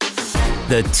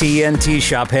The TNT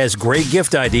Shop has great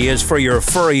gift ideas for your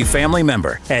furry family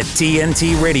member at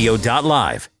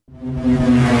tntradio.live.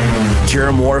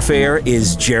 Germ Warfare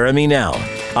is Jeremy Nell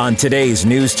on today's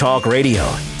News Talk Radio,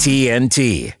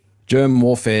 TNT. Germ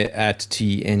Warfare at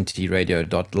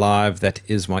tntradio.live. That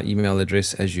is my email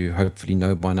address, as you hopefully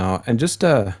know by now. And just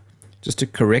to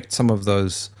correct some of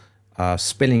those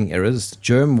spelling errors,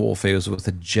 Germ Warfare is with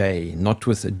a J, not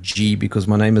with a G, because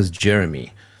my name is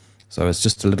Jeremy. So it's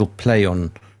just a little play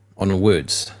on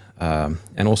words.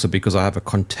 And also because I have a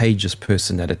contagious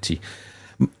personality.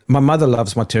 My mother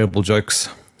loves my terrible jokes.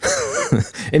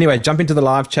 Anyway, jump into the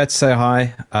live chat, say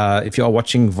hi. If you are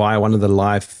watching via one of the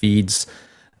live feeds,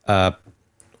 hi.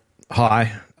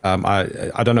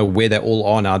 I don't know where they all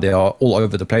are now. They are all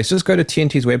over the place. Just go to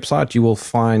TNT's website. You will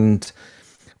find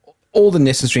all the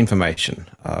necessary information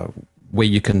where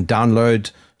you can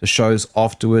download the shows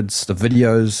afterwards, the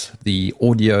videos, the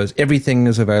audios. Everything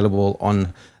is available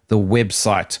on the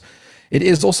website. It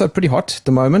is also pretty hot at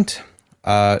the moment.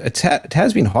 It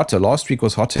has been hotter. Last week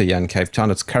was hotter here in Cape Town.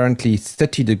 It's currently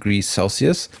 30 degrees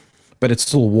Celsius, but it's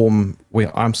still warm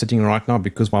where I'm sitting right now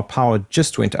because my power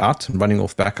just went out. I'm running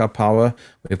off backup power.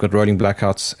 We've got rolling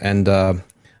blackouts and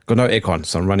got no aircon.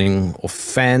 So I'm running off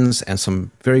fans and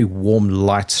some very warm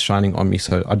lights shining on me.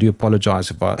 So I do apologize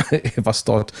if I if I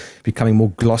start becoming more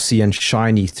glossy and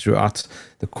shiny throughout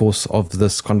the course of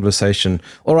this conversation.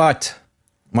 All right.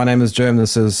 My name is Jerm.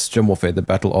 This is Germ Warfare, the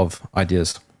battle of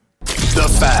ideas. The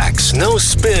facts, no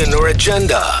spin or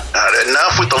agenda.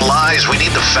 Enough with the lies, we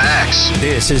need the facts.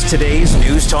 This is today's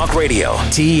News Talk Radio,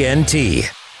 TNT.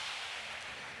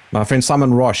 My friend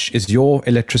Simon Roche, is your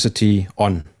electricity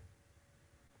on?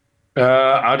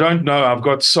 I don't know. I've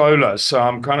got solar, so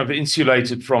I'm kind of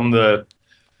insulated from the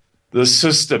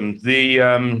system. The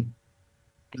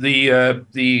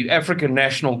African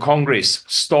National Congress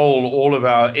stole all of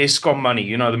our ESCOM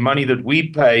money, the money that we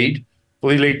paid for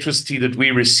the electricity that we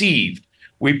received.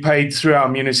 We paid through our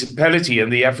municipality,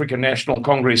 and the African National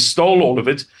Congress stole all of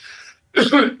it.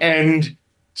 And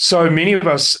so many of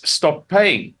us stopped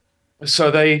paying.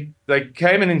 So they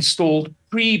came and installed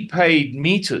prepaid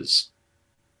meters.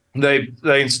 They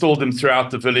installed them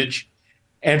throughout the village.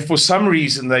 And for some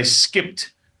reason, they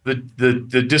skipped the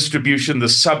distribution, the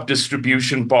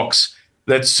sub-distribution box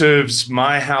that serves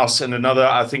my house and another,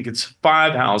 I think it's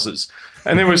 5 houses.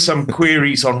 And there were some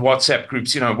queries on WhatsApp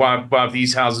groups, why have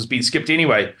these houses been skipped?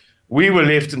 Anyway, we were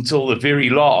left until the very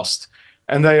last.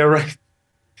 And they arrived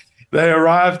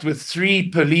with 3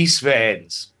 police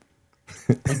vans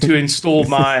to install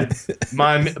my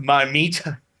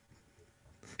meter.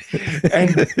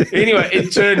 And anyway,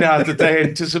 it turned out that they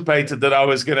anticipated that I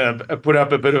was going to put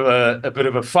up a bit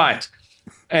of a fight.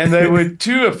 And they were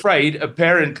too afraid,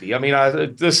 apparently. I mean, I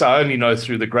only know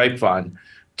through the grapevine,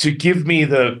 to give me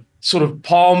the sort of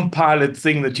Palm Pilot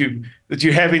thing that you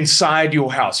have inside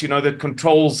your house, that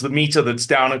controls the meter that's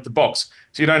down at the box.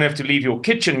 So you don't have to leave your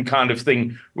kitchen kind of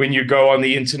thing when you go on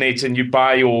the internet and you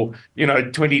buy your,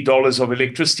 $20 of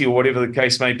electricity or whatever the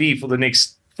case may be for the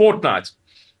next fortnight.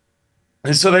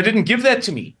 And so they didn't give that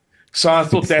to me. So I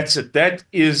thought, that's it. That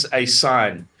is a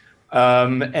sign.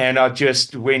 And I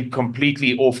just went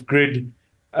completely off grid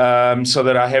so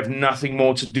that I have nothing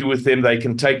more to do with them. They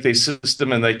can take their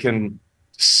system and they can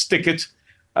stick it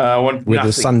where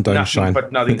the sun don't shine,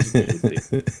 but nothing to do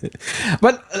with it.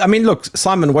 But I mean, look,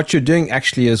 Simon, what you're doing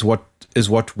actually is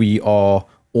what we are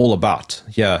all about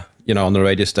here, on the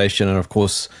radio station, and of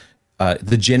course,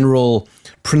 the general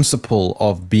principle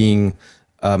of being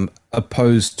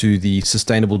opposed to the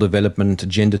Sustainable Development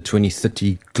Agenda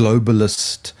 2030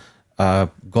 globalist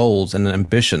goals and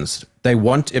ambitions. They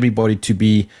want everybody to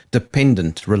be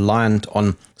dependent, reliant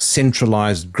on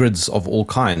centralized grids of all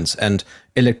kinds. And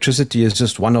electricity is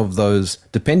just one of those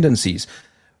dependencies.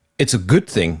 It's a good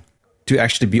thing to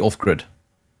actually be off grid.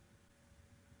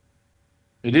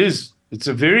 It is. It's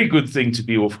a very good thing to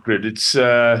be off grid. It's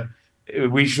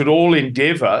we should all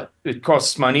endeavor. It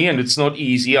costs money and it's not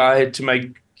easy. I had to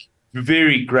make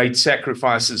very great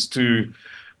sacrifices to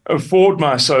afford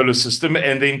my solar system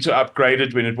and then to upgrade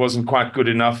it when it wasn't quite good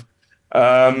enough.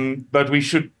 But we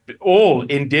should all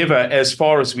endeavor as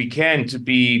far as we can to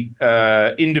be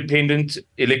independent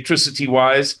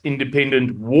electricity-wise,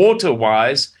 independent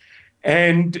water-wise,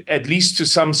 and at least to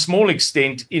some small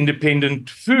extent, independent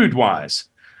food-wise.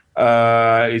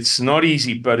 It's not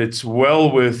easy, but it's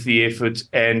well worth the effort,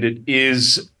 and it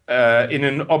is, in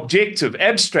an objective,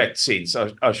 abstract sense,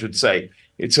 I should say,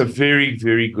 it's a very,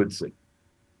 very good thing.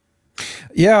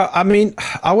 Yeah, I mean,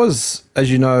 I was,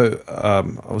 as you know,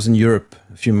 I was in Europe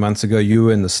a few months ago. You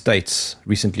were in the States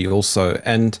recently also.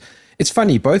 And it's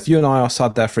funny, both you and I are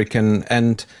South African,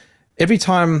 and every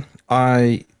time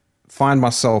I find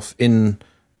myself in,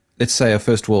 let's say, a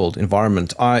first world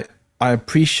environment, I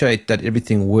appreciate that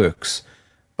everything works,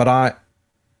 but I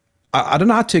don't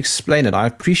know how to explain it. I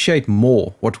appreciate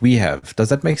more what we have. Does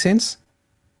that make sense?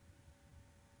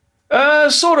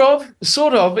 Sort of.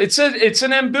 It's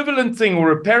an ambivalent thing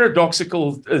or a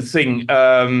paradoxical thing,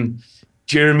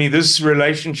 Jeremy. This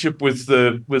relationship with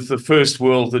the first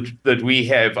world that we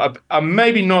have. I'm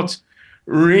maybe not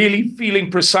really feeling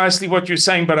precisely what you're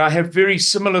saying, but I have very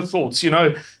similar thoughts.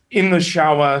 In the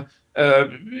shower,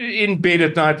 in bed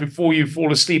at night before you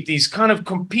fall asleep. These kind of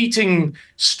competing,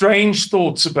 strange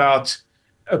thoughts about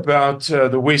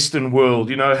the Western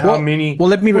world. How many. Well,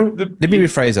 let me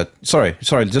rephrase that. Sorry.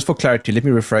 Just for clarity, let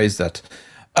me rephrase that.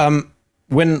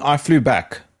 When I flew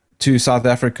back to South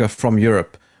Africa from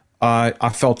Europe, I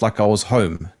felt like I was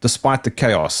home, despite the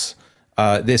chaos.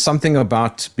 There's something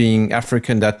about being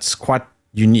African that's quite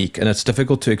unique, and it's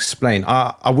difficult to explain.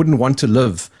 I wouldn't want to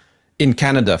live in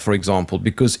Canada, for example,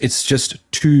 because it's just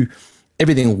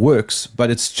everything works,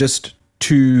 but it's just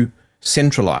too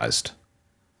centralized.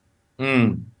 Yeah,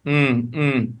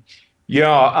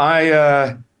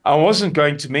 I wasn't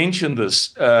going to mention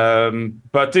this,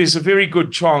 but there's a very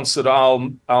good chance that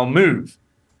I'll move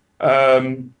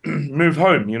home,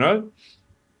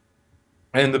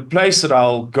 and the place that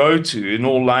I'll go to, in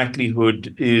all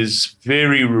likelihood, is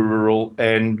very rural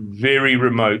and very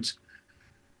remote.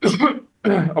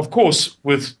 Of course,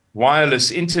 with wireless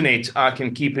internet, I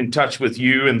can keep in touch with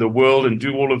you and the world and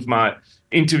do all of my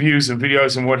interviews and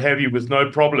videos and what have you with no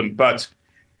problem. But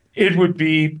it would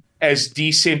be as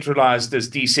decentralized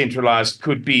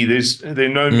could be. There are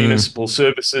no municipal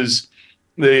services.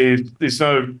 There's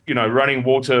no running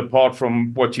water apart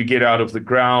from what you get out of the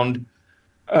ground.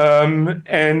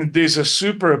 And there's a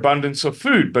superabundance of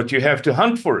food, but you have to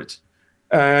hunt for it.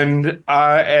 And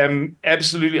I'm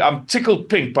tickled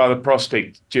pink by the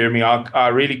prospect, Jeremy. I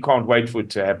really can't wait for it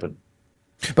to happen.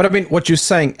 But I mean, what you're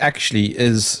saying actually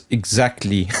is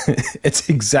exactly, it's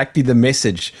exactly the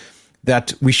message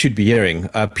that we should be hearing.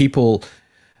 People,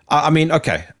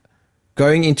 okay,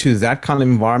 going into that kind of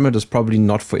environment is probably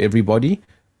not for everybody,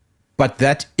 but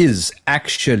that is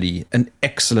actually an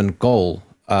excellent goal,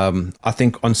 I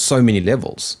think, on so many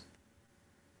levels.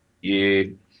 Yeah,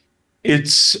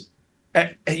 it's,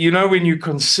 when you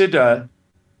consider,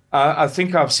 I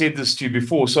think I've said this to you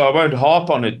before, so I won't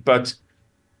harp on it, but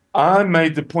I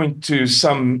made the point to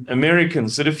some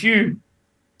Americans that if you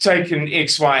take an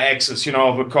XY axis,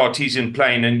 of a Cartesian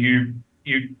plane, and you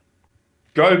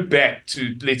go back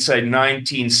to, let's say,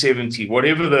 1970,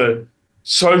 whatever the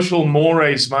social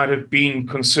mores might have been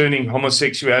concerning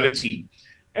homosexuality,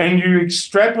 and you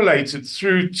extrapolate it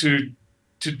through to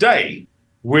today,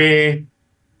 where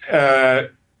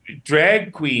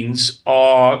drag queens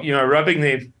are, rubbing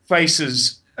their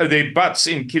butts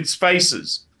in kids'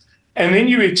 faces, and then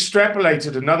you extrapolate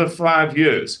it another 5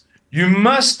 years, you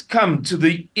must come to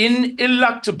the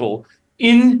ineluctable,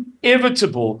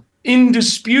 inevitable,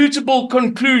 indisputable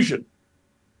conclusion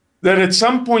that at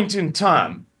some point in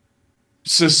time,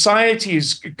 society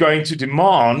is going to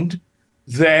demand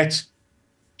that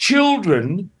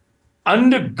children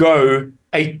undergo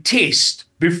a test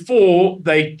before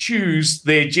they choose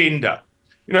their gender.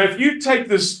 If you take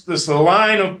this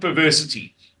line of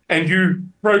perversity and you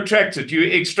protract it, you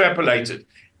extrapolate it,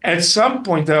 at some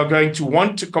point they are going to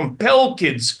want to compel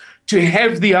kids to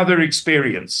have the other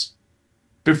experience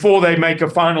before they make a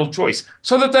final choice,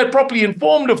 so that they're properly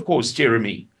informed, of course,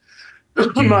 Jeremy.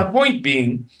 My point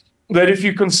being that if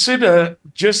you consider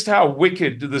just how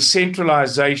wicked the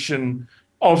centralization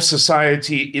of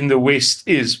society in the West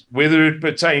is, whether it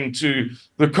pertain to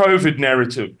the COVID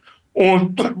narrative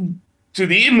or to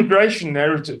the immigration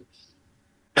narrative,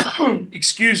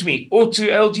 excuse me, or to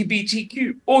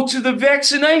LGBTQ, or to the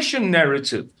vaccination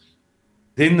narrative,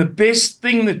 then the best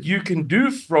thing that you can do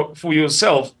for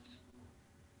yourself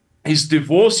is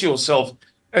divorce yourself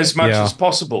as much as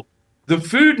possible. The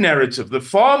food narrative, the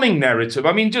farming narrative,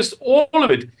 just all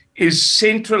of it is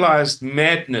centralized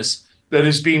madness that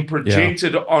is being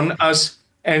projected on us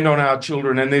and on our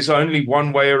children. And there's only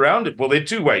one way around it. Well, there are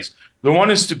two ways. The one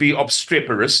is to be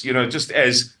obstreperous, just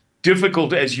as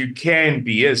difficult as you can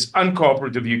be, as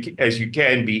uncooperative as you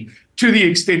can be, to the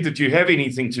extent that you have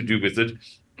anything to do with it.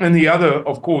 And the other,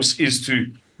 of course, is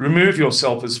to remove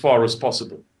yourself as far as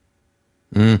possible.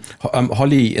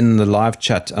 Holly in the live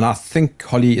chat, and I think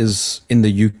Holly is in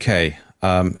the UK,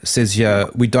 says here,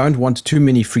 we don't want too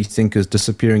many free thinkers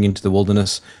disappearing into the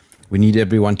wilderness. We need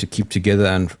everyone to keep together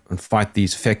and fight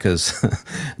these feckers.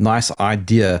 Nice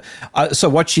idea. So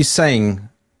what she's saying,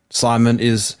 Simon,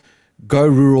 is go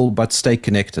rural but stay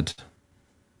connected.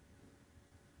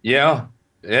 Yeah,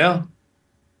 yeah.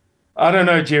 I don't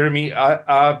know, Jeremy.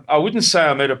 I wouldn't say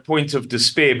I'm at a point of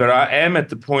despair, but I am at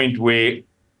the point where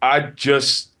I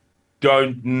just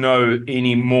don't know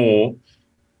anymore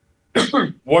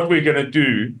what we're going to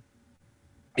do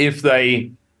if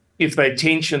they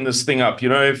tension this thing up. You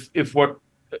know, if what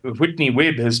Whitney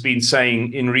Webb has been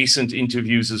saying in recent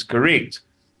interviews is correct,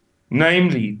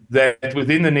 namely that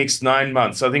within the next 9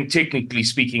 months, I think technically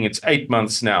speaking, it's 8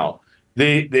 months now,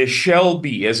 there shall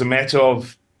be, as a matter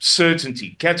of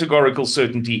certainty, categorical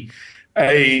certainty,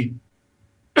 a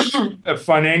a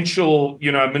financial,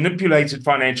 manipulated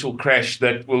financial crash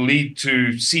that will lead to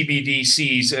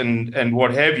CBDCs and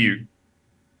what have you.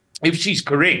 If she's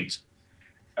correct,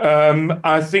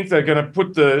 I think they're going to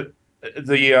put the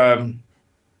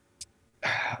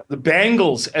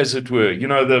bangles, as it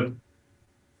were,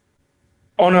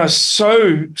 on us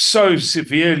so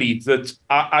severely that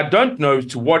I don't know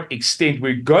to what extent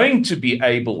we're going to be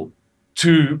able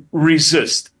to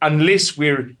resist unless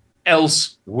we're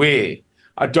elsewhere.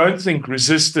 I don't think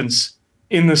resistance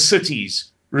in the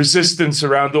cities, resistance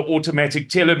around the automatic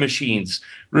teller machines,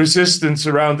 resistance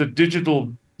around the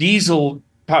digital dieseline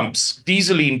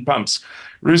pumps,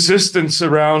 resistance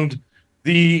around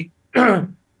the the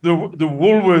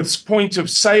Woolworths point of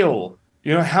sale,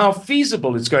 how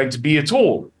feasible it's going to be at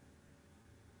all.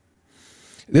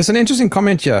 There's an interesting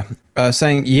comment here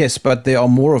saying, yes, but there are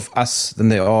more of us than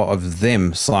there are of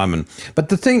them, Simon. But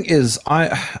the thing is,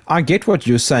 I get what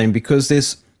you're saying, because there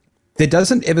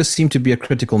doesn't ever seem to be a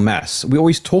critical mass. We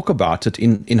always talk about it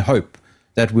in hope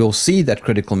that we'll see that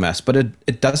critical mass, but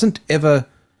it doesn't ever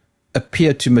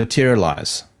appear to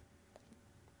materialize.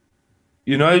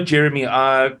 Jeremy,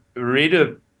 I read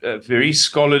a very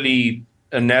scholarly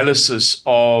analysis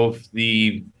of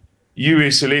the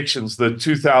US elections, the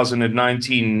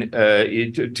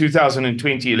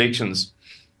 2020 elections,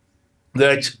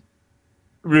 that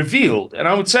revealed, and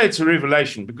I would say it's a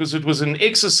revelation because it was an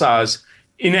exercise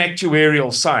in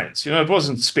actuarial science, it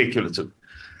wasn't speculative,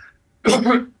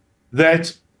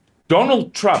 that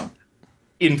Donald Trump,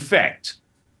 in fact,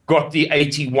 got the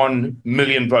 81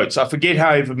 million votes. I forget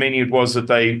however many it was that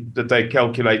they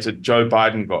calculated Joe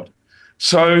Biden got.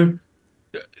 So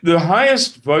the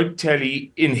highest vote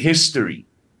tally in history.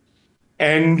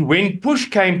 And when push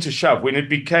came to shove, when it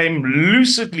became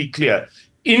lucidly clear,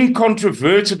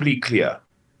 incontrovertibly clear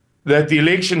that the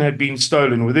election had been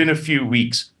stolen within a few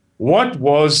weeks, what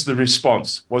was the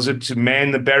response? Was it to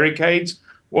man the barricades?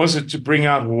 Was it to bring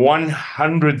out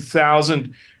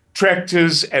 100,000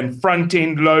 tractors and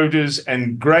front-end loaders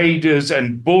and graders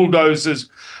and bulldozers?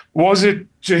 Was it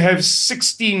to have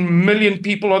 16 million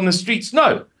people on the streets?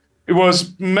 No. It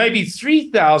was maybe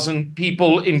 3,000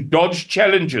 people in Dodge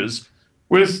Challengers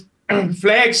with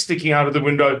flags sticking out of the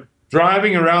window,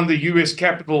 driving around the US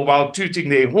Capitol while tooting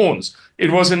their horns.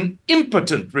 It was an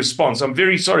impotent response. I'm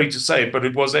very sorry to say it, but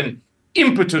it was an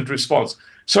impotent response.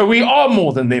 So we are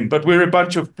more than them, but we're a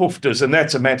bunch of poofters, and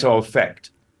that's a matter of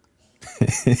fact.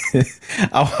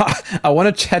 I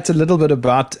want to chat a little bit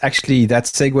about actually that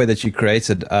segue that you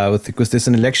created, because there's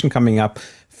an election coming up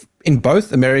in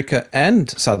both America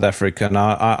and South Africa. And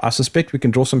I suspect we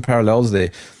can draw some parallels there.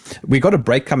 We got a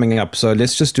break coming up, so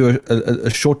let's just do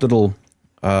a short little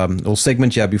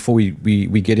segment here before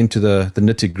we get into the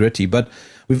nitty gritty. But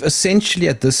we've essentially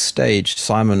at this stage,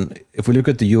 Simon, if we look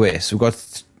at the US, we've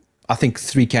got, I think,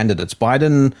 three candidates: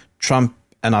 Biden, Trump,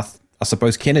 and I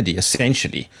suppose Kennedy,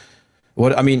 essentially.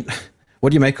 What do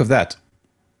you make of that?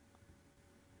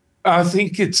 I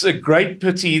think it's a great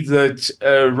pity that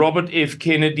Robert F.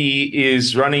 Kennedy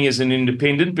is running as an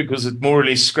independent, because it more or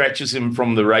less scratches him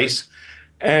from the race.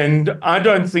 And I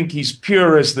don't think he's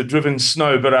pure as the driven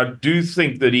snow, but I do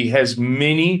think that he has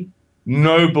many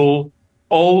noble,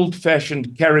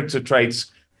 old-fashioned character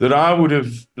traits that I would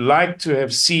have liked to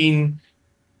have seen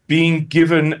being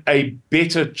given a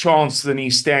better chance than he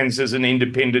stands as an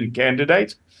independent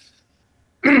candidate.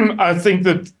 I think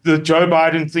that the Joe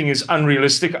Biden thing is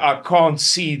unrealistic. I can't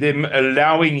see them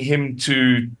allowing him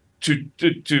to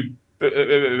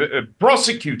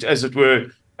prosecute, as it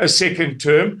were, a second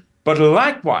term. But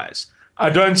likewise, I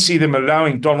don't see them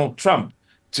allowing Donald Trump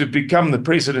to become the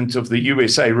president of the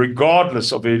USA,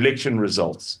 regardless of election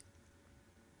results.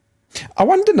 I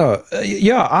want to know,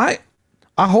 I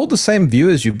hold the same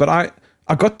view as you, but I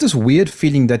got this weird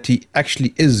feeling that he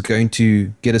actually is going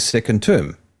to get a second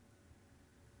term.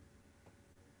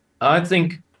 I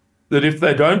think that if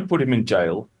they don't put him in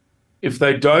jail, if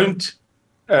they don't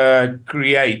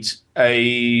create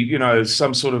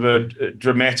some sort of a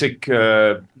dramatic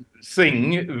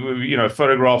thing,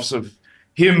 photographs of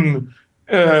him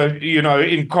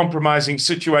in compromising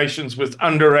situations with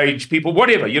underage people,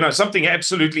 whatever, something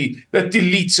absolutely that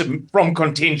deletes him from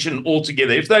contention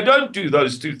altogether. If they don't do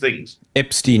those two things,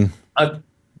 Epstein,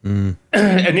 an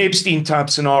Epstein type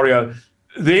scenario,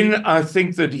 then I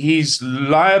think that he's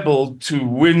liable to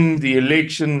win the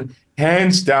election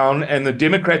hands down, and the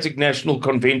Democratic National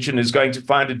Convention is going to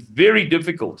find it very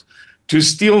difficult to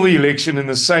steal the election in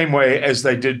the same way as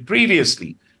they did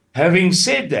previously. Having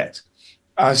said that,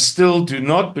 I still do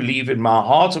not believe in my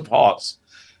heart of hearts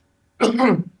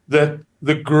that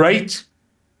the great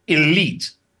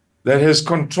elite that has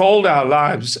controlled our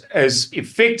lives as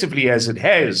effectively as it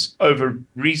has over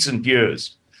recent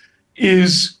years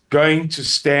is going to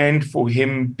stand for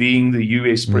him being the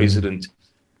US president.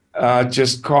 I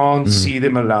just can't see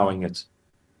them allowing it.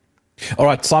 All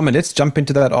right, Simon, let's jump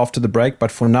into that after the break.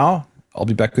 But for now, I'll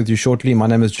be back with you shortly. My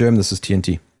name is Jerm. This is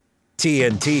TNT.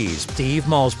 TNT's Steve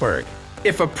Malzberg.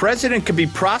 If a president could be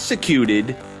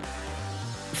prosecuted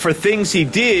for things he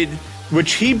did,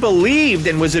 which he believed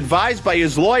and was advised by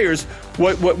his lawyers,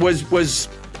 what was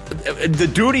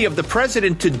the duty of the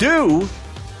president to do,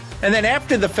 and then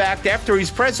after the fact, after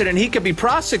he's president, he could be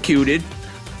prosecuted.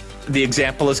 The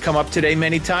example has come up today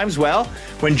many times. Well,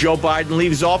 when Joe Biden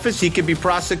leaves office, he could be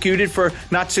prosecuted for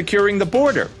not securing the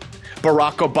border.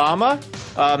 Barack Obama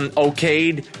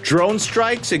okayed drone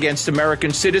strikes against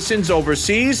American citizens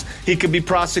overseas. He could be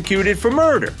prosecuted for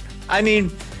murder. I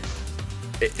mean,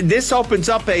 this opens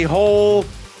up a whole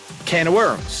can of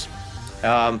worms.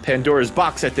 Pandora's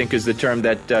box, I think, is the term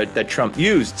that Trump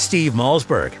used. Steve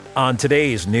Malzberg on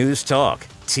today's News Talk,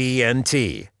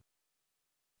 TNT.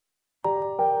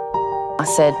 I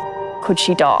said, could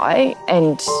she die?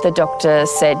 And the doctor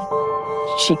said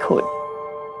she could.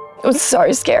 It was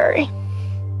so scary.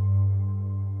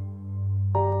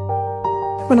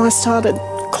 When I started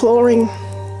clawing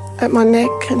at my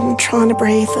neck and trying to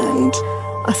breathe, and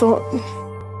I thought,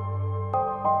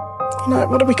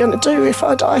 what are we going to do if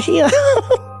I die here?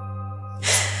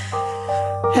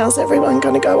 How's everyone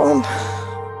going to go on?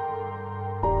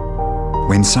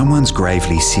 When someone's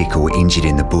gravely sick or injured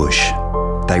in the bush,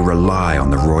 they rely on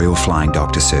the Royal Flying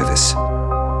Doctor Service.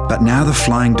 But now the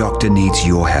Flying Doctor needs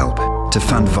your help to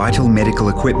fund vital medical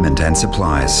equipment and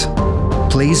supplies.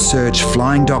 Please search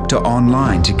Flying Doctor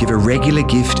online to give a regular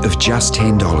gift of just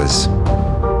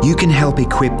 $10. You can help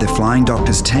equip the Flying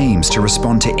Doctor's teams to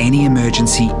respond to any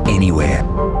emergency anywhere.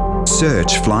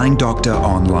 Search Flying Doctor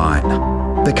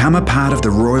online. Become a part of the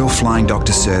Royal Flying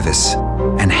Doctor Service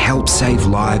and help save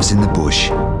lives in the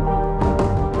bush.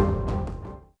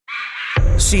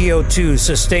 CO2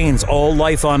 sustains all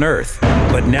life on Earth,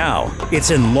 but now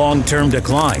it's in long-term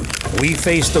decline. We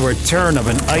face the return of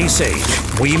an ice age.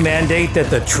 We mandate that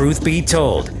the truth be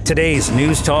told. Today's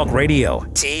News Talk Radio,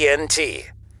 TNT.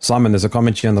 Simon, there's a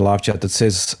comment here in the live chat that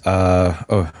says,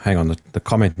 hang on, the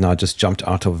comment now just jumped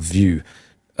out of view.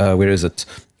 Where is it?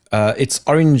 It's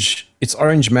Orange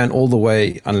Man all the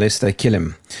way unless they kill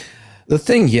him. The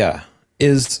thing here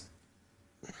is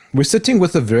we're sitting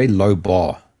with a very low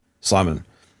bar, Simon,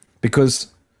 because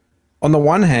on the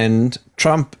one hand,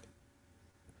 Trump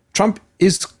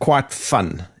is quite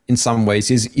fun in some ways.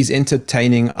 He's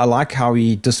entertaining. I like how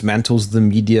he dismantles the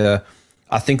media.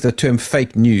 I think the term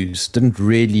fake news didn't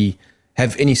really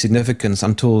have any significance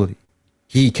until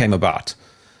he came about.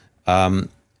 And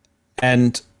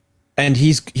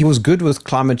he was good with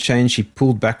climate change. He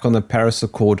pulled back on the Paris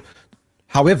Accord.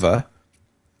 However,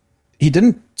 he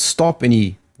didn't stop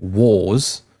any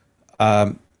wars.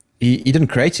 He didn't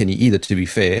create any either, to be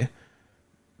fair.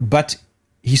 But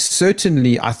he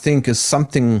certainly, I think, is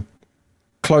something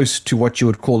close to what you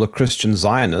would call a Christian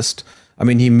Zionist. I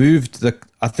mean, he moved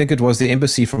I think it was the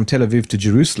embassy from Tel Aviv to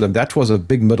Jerusalem. That was a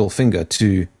big middle finger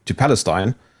to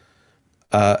Palestine.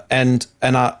 And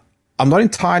I'm not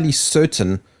entirely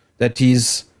certain that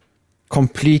he's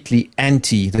completely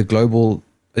anti the global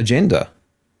agenda.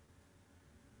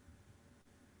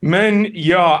 Man,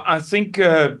 yeah, I think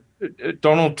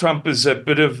Donald Trump is a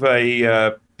bit of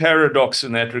a paradox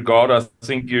in that regard. I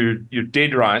think you're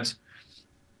dead right.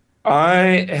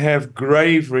 I have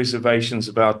grave reservations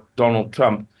about Donald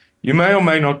Trump. You may or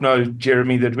may not know,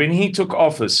 Jeremy, that when he took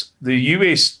office, the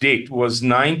U.S. debt was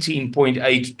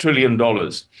 $19.8 trillion.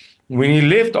 When he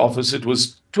left office, it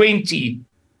was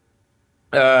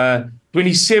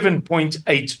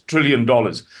 $27.8 trillion.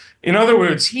 In other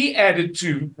words, he added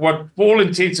to what, for all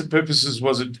intents and purposes,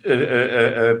 was a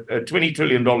 $20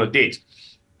 trillion debt,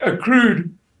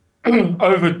 accrued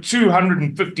over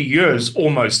 250 years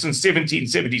almost since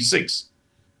 1776.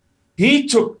 He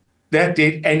took that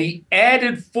debt and he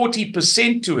added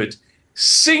 40% to it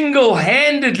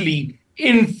single-handedly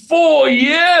in 4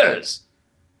 years.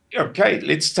 okay,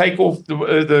 let's take off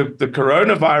the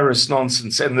coronavirus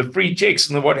nonsense and the free checks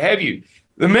and the what have you.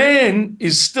 The man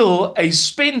is still a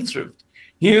spendthrift.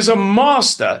 He is a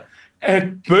master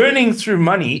at burning through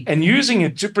money and using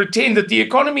it to pretend that the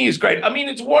economy is great. I mean,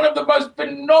 it's one of the most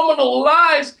phenomenal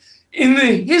lies in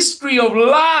the history of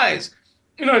lies.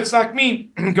 You know, it's like me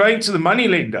going to the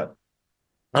moneylender.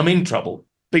 I'm in trouble,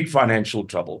 big financial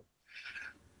trouble.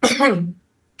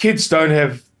 Kids don't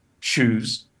have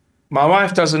shoes. My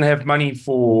wife doesn't have money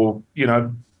for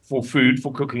food,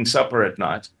 for cooking supper at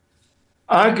night.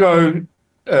 I go,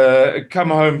 come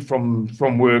home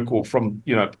from work or from,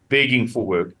 begging for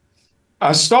work.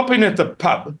 I stop in at the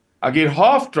pub. I get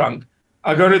half drunk.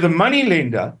 I go to the money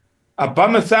lender. I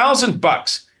bum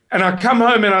 $1,000 and I come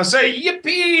home and I say,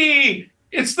 yippee,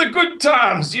 it's the good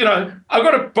times. I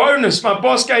got a bonus. My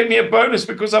boss gave me a bonus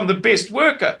because I'm the best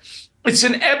worker. It's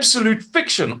an absolute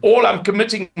fiction. All I'm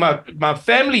committing my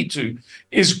family to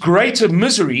is greater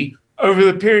misery over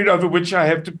the period over which I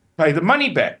have to pay the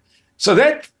money back. So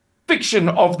that fiction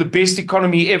of the best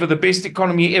economy ever, the best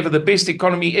economy ever, the best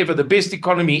economy ever, the best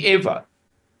economy ever,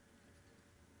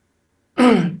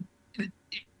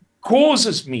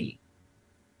 causes me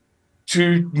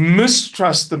to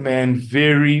mistrust the man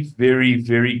very, very,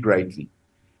 very greatly.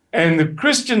 And the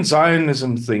Christian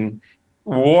Zionism thing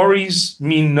worries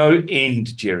me no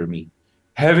end, Jeremy.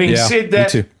 Having said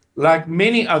that, like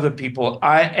many other people,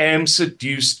 I am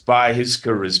seduced by his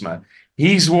charisma.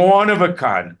 He's one of a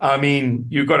kind. I mean,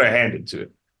 you've got to hand it to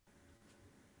him.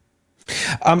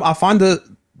 I find that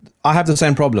I have the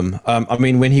same problem. I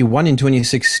mean, when he won in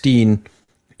 2016,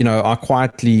 I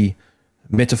quietly,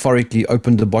 metaphorically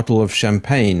opened a bottle of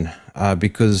champagne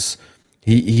because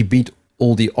he beat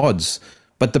all the odds.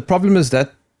 But the problem is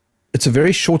that it's a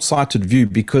very short-sighted view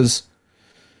because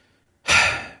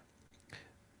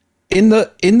in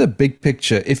the big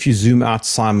picture, if you zoom out,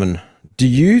 Simon, do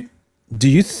you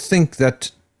think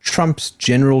that Trump's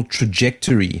general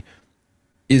trajectory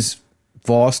is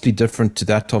vastly different to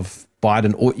that of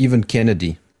Biden or even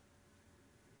Kennedy?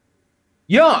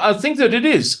 Yeah, I think that it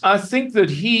is. I think that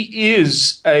he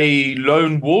is a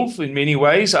lone wolf in many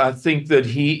ways. I think that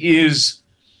he is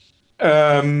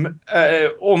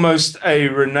almost a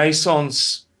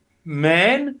Renaissance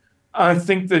man. I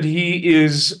think that he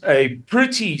is a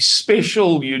pretty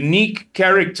special, unique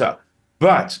character,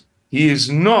 but he is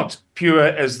not pure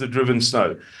as the driven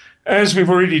snow. As we've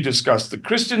already discussed, the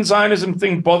Christian Zionism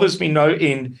thing bothers me no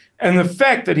end. And the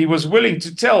fact that he was willing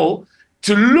to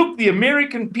look the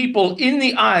American people in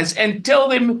the eyes and tell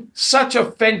them such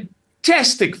a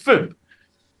fantastic fib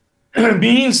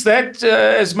means that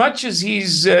as much as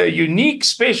he's unique,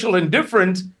 special, and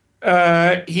different,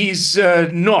 he's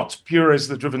not pure as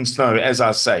the driven snow, as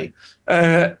I say.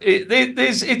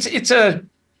 It's an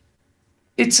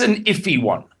iffy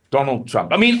one. Donald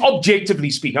Trump. I mean, objectively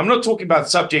speaking, I'm not talking about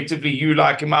subjectively, you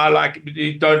like him, I like him,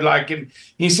 you don't like him.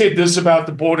 He said this about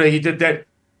the border, he did that.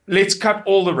 Let's cut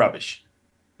all the rubbish.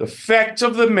 The fact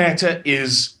of the matter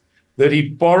is that he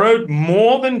borrowed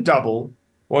more than double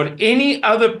what any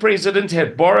other president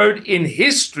had borrowed in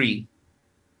history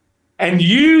and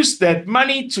used that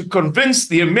money to convince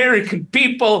the American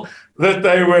people that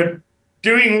they were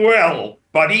doing well,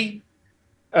 buddy.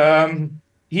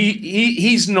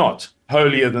 He's not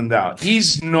holier than thou.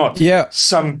 He's not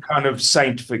some kind of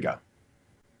saint figure.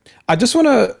 I just want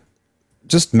to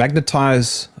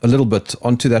magnetize a little bit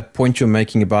onto that point you're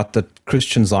making about the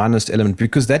Christian Zionist element,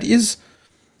 because that is,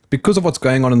 because of what's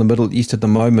going on in the Middle East at the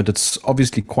moment, it's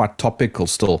obviously quite topical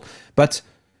still. But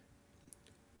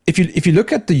if you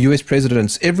look at the US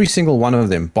presidents, every single one of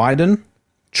them, Biden,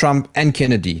 Trump, and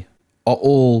Kennedy, are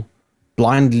all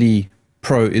blindly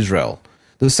pro-Israel.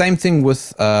 The same thing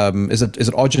with is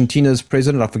it Argentina's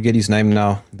president? I forget his name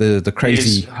now. The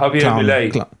crazy Javier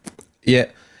Milei. Yeah,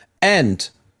 and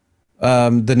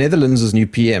the Netherlands' new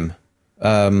PM.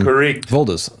 Correct.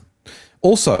 Wilders.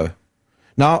 Also,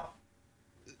 now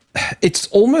it's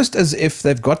almost as if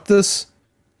they've got this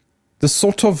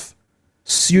sort of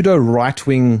pseudo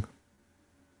right-wing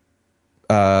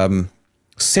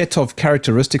set of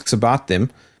characteristics about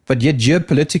them. But yet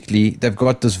geopolitically, they've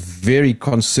got this very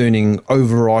concerning,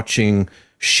 overarching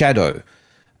shadow.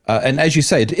 And as you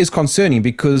say, it is concerning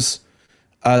because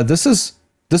this is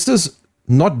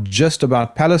not just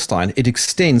about Palestine. It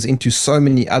extends into so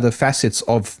many other facets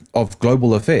of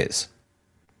global affairs.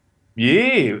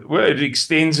 Yeah, well, it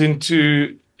extends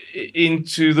into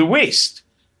the West.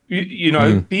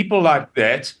 People like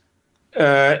that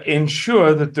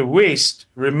ensure that the West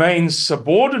remains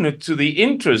subordinate to the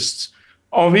interests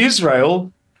of Israel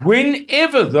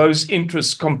whenever those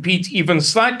interests compete even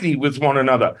slightly with one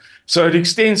another. So it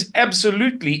extends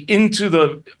absolutely into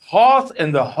the hearth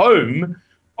and the home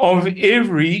of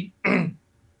every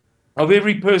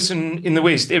person in the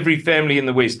West, every family in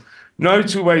the West. No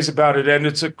two ways about it. And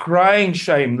it's a crying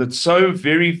shame that so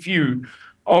very few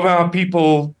of our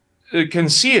people can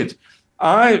see it.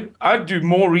 I do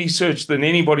more research than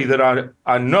anybody that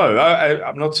I know.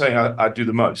 I'm not saying I do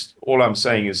the most. All I'm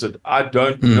saying is that I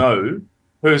don't know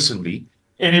personally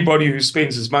anybody who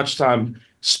spends as much time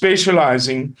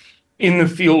specializing in the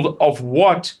field of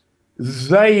what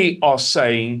they are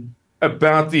saying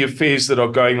about the affairs that are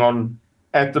going on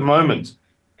at the moment.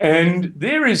 And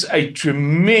there is a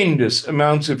tremendous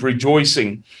amount of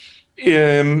rejoicing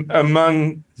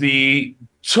among the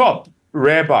top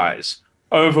rabbis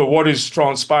over what is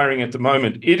transpiring at the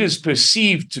moment. It is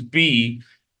perceived to be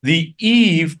the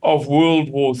eve of World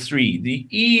War III, the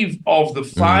eve of the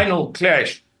final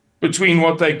clash between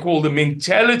what they call the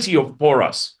mentality of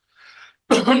Porus,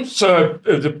 so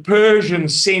the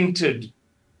Persian-centered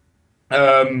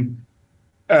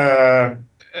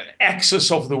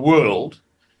axis of the world,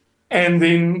 and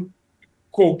then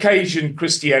Caucasian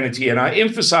Christianity. And I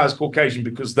emphasize Caucasian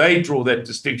because they draw that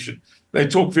distinction. They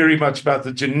talk very much about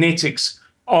the genetics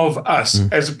of us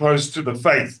as opposed to the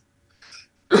faith.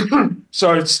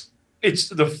 So it's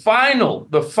the final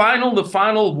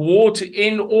war to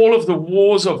end all of the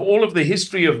wars of all of the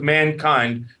history of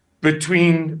mankind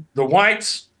between the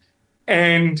whites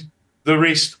and the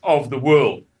rest of the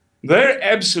world. They're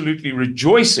absolutely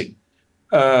rejoicing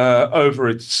over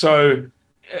it. So,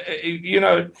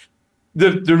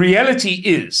 the reality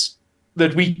is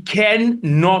that we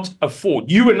cannot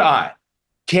afford, you and I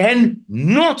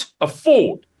cannot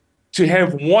afford to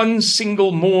have one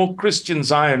single more Christian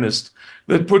Zionist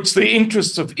that puts the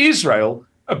interests of Israel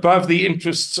above the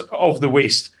interests of the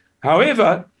West.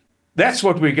 However, that's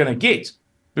what we're going to get,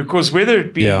 because whether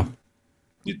it be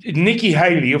Nikki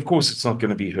Haley, of course it's not going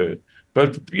to be her,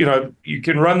 but you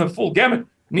can run the full gamut.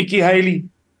 Nikki Haley,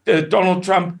 Donald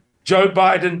Trump, Joe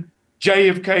Biden,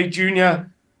 JFK Jr.,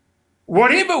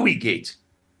 whatever we get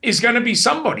is going to be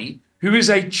somebody who is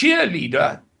a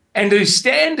cheerleader and a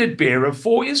standard bearer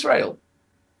for Israel.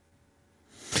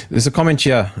 There's a comment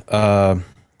here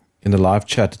in the live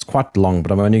chat. It's quite long,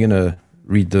 but I'm only going to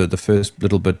read the first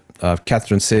little bit.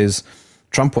 Catherine says,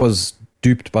 Trump was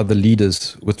duped by the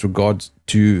leaders with regards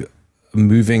to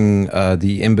moving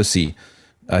the embassy.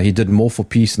 He did more for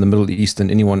peace in the Middle East than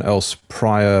anyone else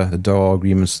prior the Doha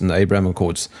agreements and the Abraham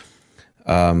Accords.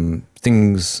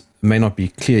 Things may not be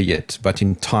clear yet, but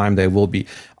in time they will be.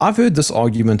 I've heard this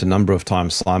argument a number of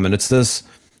times, Simon. It's this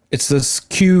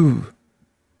QAnon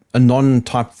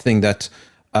type thing that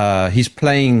he's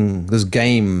playing this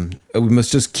game. We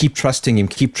must just keep trusting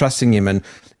him, and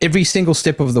every single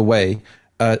step of the way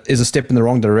is a step in the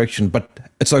wrong direction, but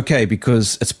it's okay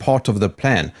because it's part of the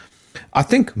plan. I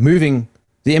think moving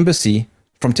the embassy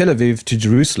from Tel Aviv to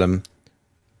Jerusalem,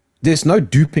 there's no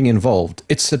duping involved.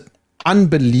 It's an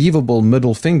unbelievable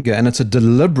middle finger, and it's a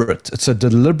deliberate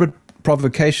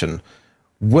provocation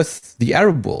with the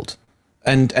Arab world.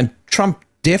 And Trump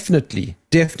definitely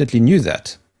knew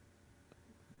that.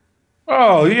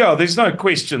 Oh, yeah, there's no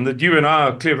question that you and I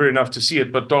are clever enough to see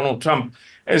it, but Donald Trump,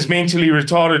 as mentally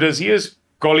retarded as he is,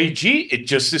 golly gee, it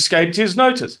just escaped his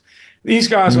notice. These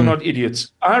guys are not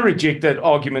idiots. I reject that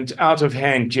argument out of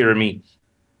hand, Jeremy.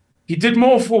 He did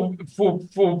more for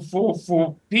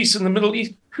peace in the Middle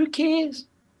East. Who cares?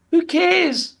 Who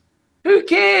cares? Who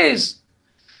cares?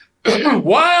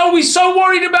 Why are we so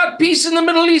worried about peace in the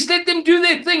Middle East? Let them do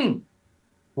their thing.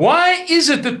 Why is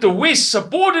it that the West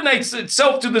subordinates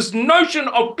itself to this notion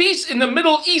of peace in the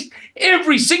Middle East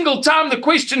every single time the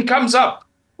question comes up?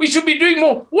 We should be doing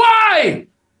more. Why?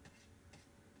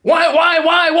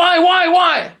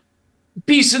 Why?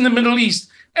 Peace in the Middle East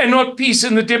and not peace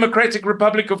in the Democratic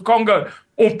Republic of Congo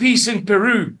or peace in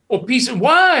Peru or peace in...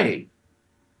 Why?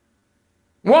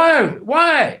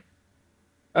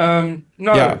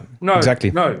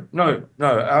 Exactly. No.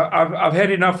 I've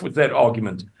had enough with that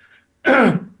argument.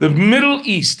 The Middle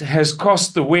East has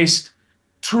cost the West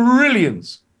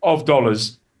trillions of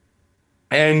dollars,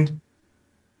 and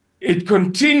it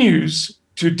continues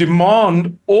to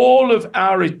demand all of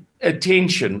our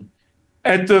attention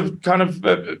at the kind of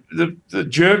the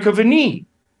jerk of a knee.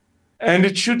 And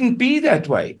it shouldn't be that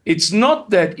way. It's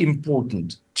not that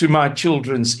important to my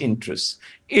children's interests.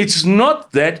 It's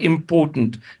not that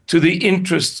important to the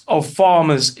interests of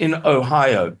farmers in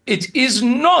Ohio. It is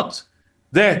not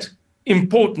that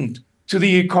important to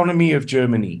the economy of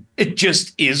Germany. It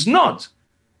just is not.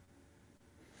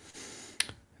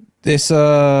 There's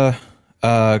a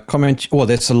Comment. Oh,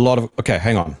 there's a lot of. Okay,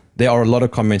 hang on. There are a lot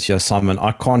of comments here, Simon.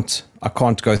 I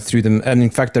can't go through them, and in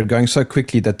fact, they're going so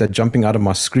quickly that they're jumping out of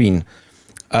my screen.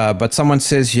 But someone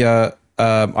says here,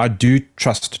 I do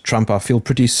trust Trump. I feel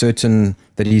pretty certain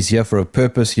that he's here for a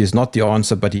purpose. He is not the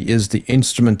answer, but he is the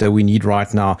instrument that we need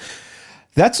right now.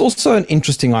 That's also an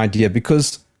interesting idea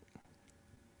because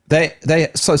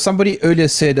so somebody earlier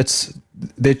said it's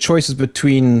their choices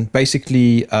between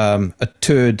basically a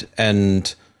turd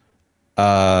and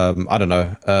I don't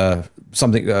know,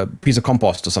 something, a piece of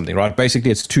compost or something, right?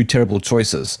 Basically, it's two terrible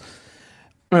choices.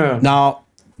 Now,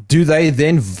 do they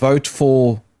then vote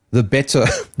for the better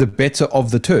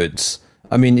of the turds?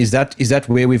 I mean, is that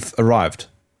where we've arrived?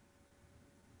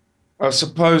 I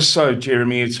suppose so,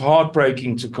 Jeremy. It's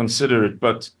heartbreaking to consider it,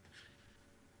 but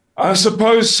I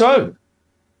suppose so.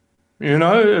 You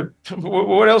know,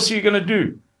 what else are you going to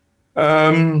do?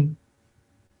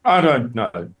 I don't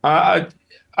know. I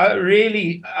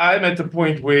really, I'm at the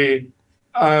point where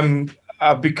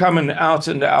I've become an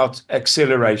out-and-out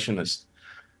accelerationist.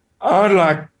 I'd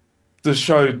like the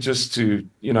show just to,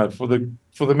 you know, for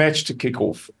the match to kick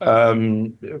off,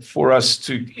 for us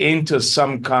to enter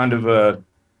some kind of a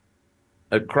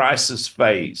crisis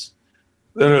phase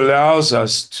that allows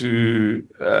us to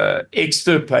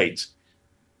extirpate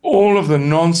all of the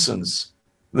nonsense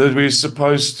that we're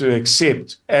supposed to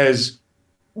accept as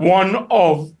one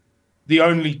of the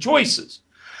only choices.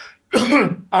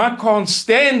 I can't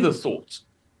stand the thought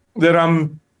that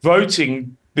I'm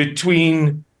voting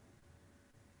between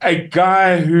a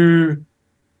guy who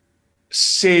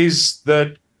says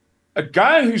that a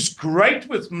guy who's great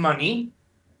with money,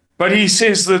 but he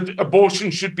says that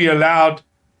abortion should be allowed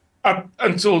up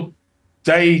until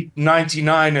day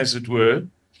 99, as it were,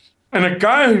 and a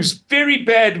guy who's very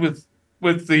bad with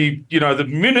the, you know, the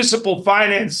municipal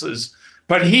finances,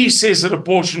 but he says that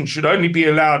abortion should only be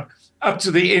allowed up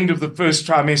to the end of the first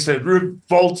trimester. It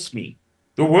revolts me.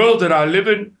 The world that I live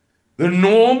in, the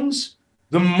norms,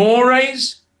 the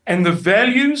mores, and the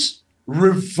values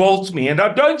revolt me. And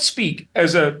I don't speak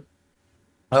as a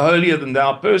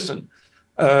holier-than-thou person.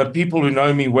 People who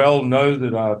know me well know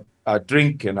that I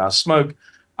drink and I smoke.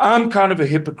 I'm kind of a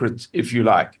hypocrite, if you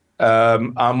like.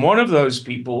 I'm one of those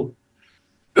people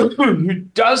who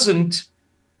doesn't,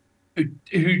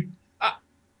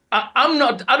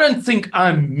 I don't think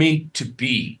I'm meant to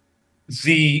be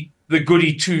the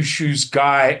goody two-shoes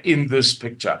guy in this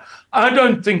picture. I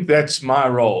don't think that's my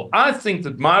role. I think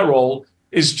that my role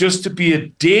is just to be a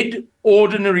dead,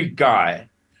 ordinary guy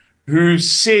who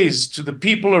says to the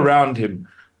people around him,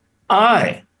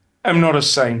 I am not a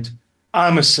saint,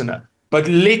 I'm a sinner. But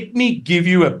let me give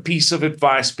you a piece of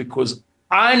advice because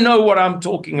I know what I'm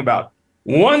talking about.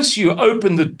 Once you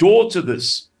open the door to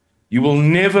this, you will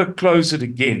never close it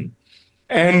again.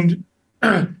 And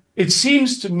it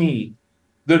seems to me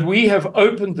that we have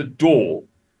opened the door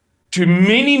to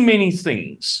many, many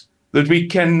things that we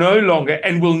can no longer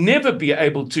and will never be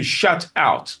able to shut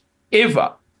out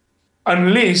ever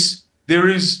unless there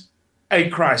is a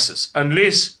crisis,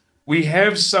 unless we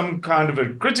have some kind of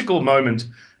a critical moment,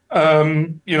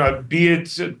 you know, be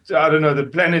it, I don't know, the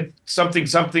planet,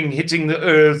 something hitting the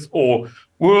earth or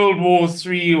World War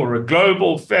III or a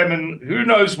global famine, who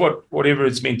knows whatever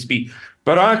it's meant to be.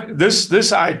 But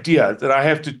this idea that I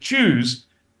have to choose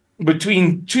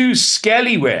between two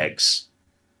scallywags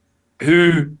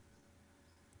who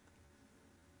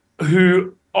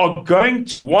are going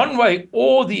to, one way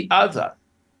or the other,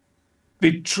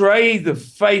 betray the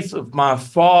faith of my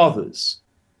fathers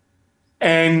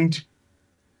and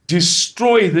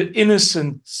destroy the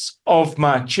innocence of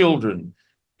my children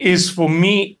is for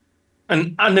me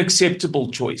an unacceptable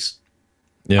choice.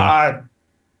 Yeah.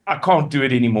 I can't do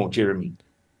it anymore, Jeremy.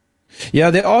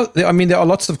 Yeah, there are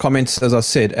lots of comments, as I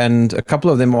said, and a couple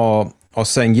of them are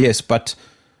saying yes, but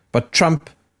Trump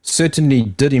certainly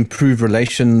did improve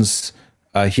relations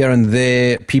here and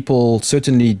there. People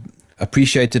certainly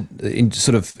appreciated in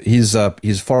sort of his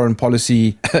foreign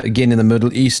policy again in the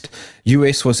Middle East.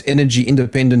 US was energy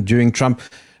independent during Trump.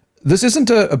 This isn't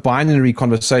a binary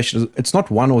conversation. It's not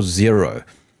 1 or 0.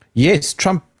 Yes,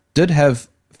 Trump did have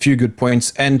few good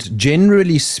points, and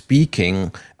generally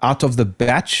speaking, out of the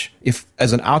batch, if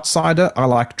as an outsider, I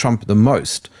like Trump the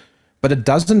most, but it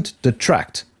doesn't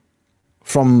detract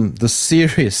from the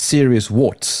serious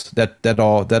warts that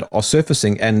are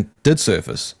surfacing and did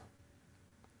surface.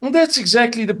 Well, that's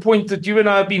exactly the point that you and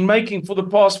I have been making for the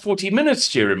past 40 minutes,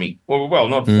 Jeremy. Well,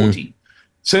 not 40,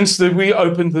 since we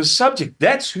opened this subject.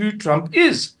 That's who Trump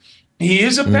is. He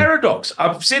is a paradox.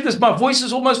 I've said this, my voice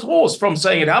is almost hoarse from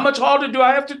saying it. How much harder do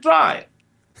I have to try?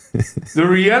 The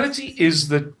reality is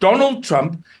that Donald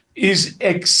Trump is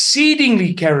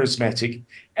exceedingly charismatic,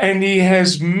 and he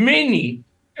has many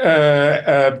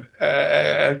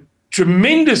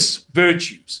tremendous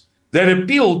virtues that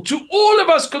appeal to all of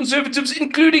us conservatives,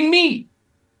 including me.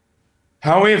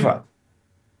 However,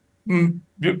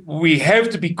 we have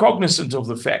to be cognizant of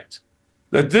the fact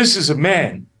that this is a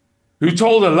man who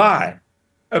told a lie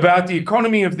about the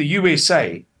economy of the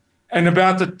USA and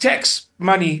about the tax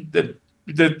money that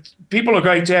people are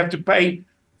going to have to pay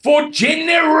for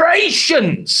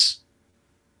generations,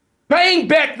 paying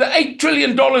back the $8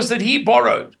 trillion that he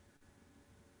borrowed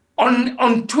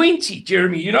on 20,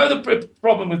 Jeremy. You know the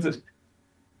problem with this?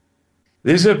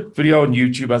 There's a video on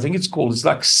YouTube, I think it's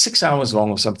like 6 hours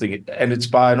long or something, and it's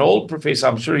by an old professor,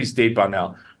 I'm sure he's dead by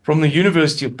now, from the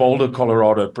University of Boulder,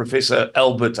 Colorado, Professor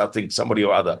Albert, I think, somebody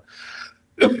or other,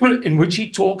 in which he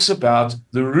talks about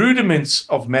the rudiments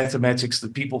of mathematics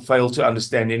that people fail to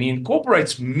understand, and he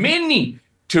incorporates many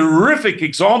terrific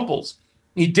examples.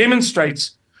 He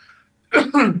demonstrates,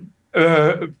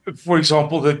 for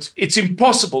example, that it's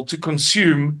impossible to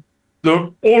consume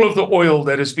all of the oil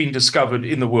that has been discovered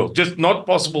in the world. Just not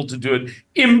possible to do it,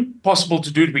 impossible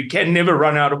to do it. We can never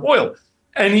run out of oil.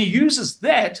 And he uses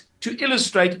that to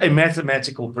illustrate a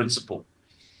mathematical principle.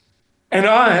 And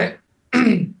I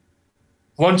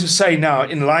want to say now,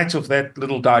 in light of that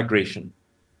little digression,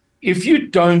 if you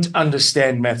don't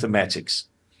understand mathematics,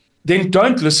 then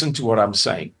don't listen to what I'm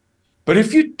saying. But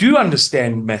if you do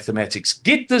understand mathematics,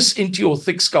 get this into your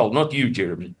thick skull, not you,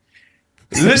 Jeremy.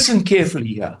 Listen carefully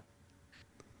here.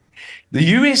 The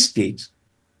US debt,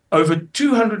 over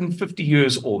 250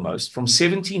 years almost, from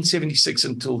 1776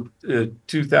 until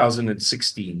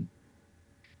 2016,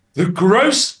 the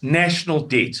gross national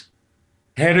debt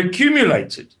had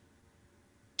accumulated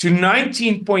to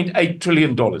 $19.8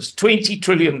 trillion, $20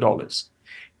 trillion.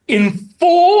 In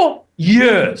 4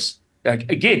 years,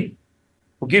 again,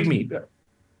 forgive me,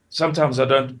 sometimes I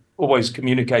don't always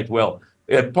communicate well.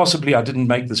 Possibly I didn't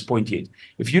make this point yet.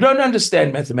 If you don't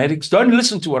understand mathematics, don't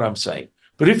listen to what I'm saying.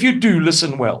 But if you do,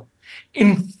 listen well.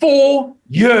 In 4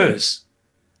 years,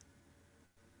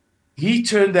 he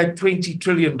turned that $20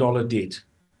 trillion debt,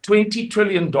 $20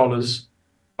 trillion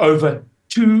over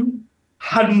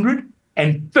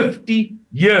 250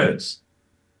 years,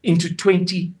 into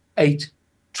 $28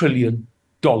 trillion.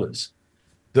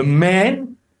 The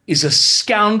man is a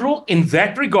scoundrel in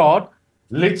that regard.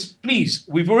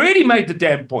 We've already made the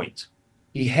damn point.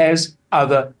 He has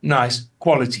other nice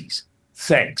qualities.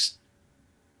 Thanks.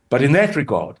 But in that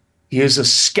regard, he is a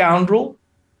scoundrel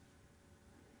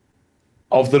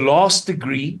of the last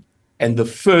degree and the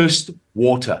first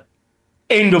water.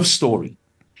 End of story.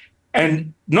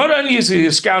 And not only is he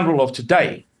a scoundrel of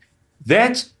today,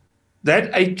 that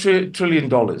 $8 trillion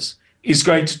is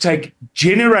going to take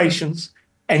generations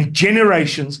and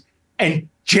generations and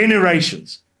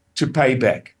generations to pay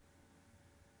back.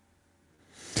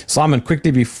 Simon,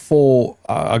 quickly before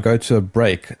I go to a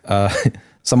break,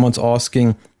 someone's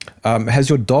asking, has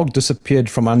your dog disappeared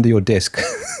from under your desk?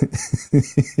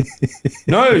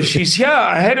 No, she's here.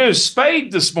 I had her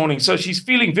spayed this morning, so she's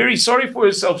feeling very sorry for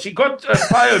herself. She got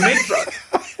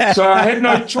pyometro, so I had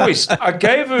no choice. I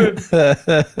gave her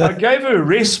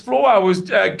rest floor.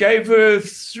 I gave her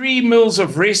 3 mils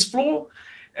of rest floor,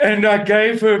 and I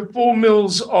gave her 4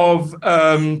 mils of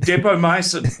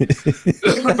depomycin,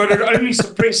 but it only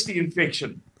suppressed the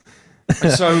infection.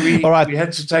 So we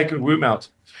had to take her womb out.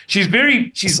 She's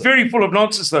very full of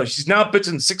nonsense, though. She's now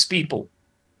bitten 6 people.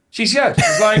 She's here.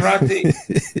 She's lying right there.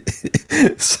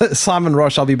 Simon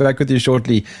Roche, I'll be back with you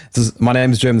shortly. My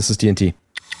name is Jerm. This is TNT.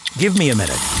 Give me a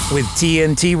minute with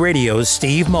TNT Radio's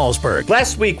Steve Malzberg.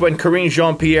 Last week, when Karine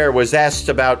Jean-Pierre was asked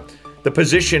about the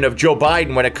position of Joe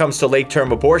Biden when it comes to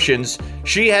late-term abortions,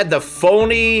 she had the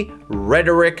phony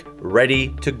rhetoric ready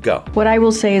to go. What I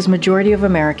will say is majority of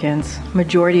Americans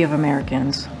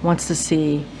wants to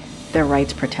see their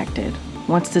rights protected,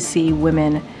 wants to see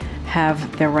women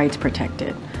have their rights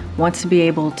protected, wants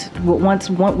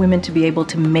women to be able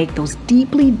to make those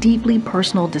deeply, deeply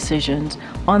personal decisions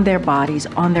on their bodies,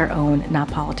 on their own, not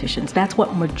politicians. That's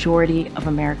what majority of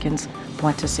Americans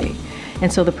want to see.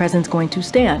 And so the president's going to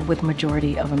stand with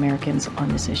majority of Americans on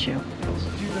this issue.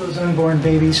 Do those unborn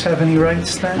babies have any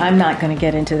rights then? I'm not going to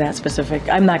get into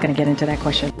that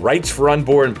question. Rights for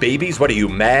unborn babies? What are you,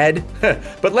 mad?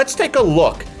 But let's take a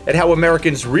look at how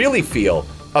Americans really feel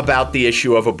about the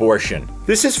issue of abortion.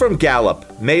 This is from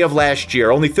Gallup, May of last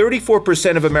year. Only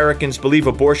 34% of Americans believe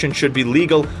abortion should be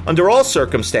legal under all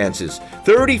circumstances.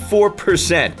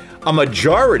 34%. A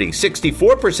majority,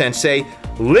 64%, say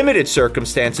limited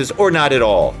circumstances or not at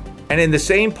all. And in the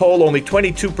same poll, only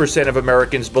 22% of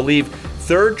Americans believe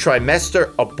third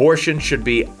trimester abortion should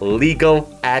be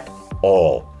legal at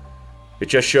all. It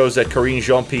just shows that Karine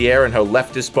Jean-Pierre and her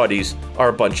leftist buddies are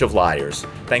a bunch of liars.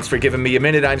 Thanks for giving me a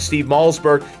minute. I'm Steve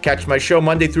Malzberg. Catch my show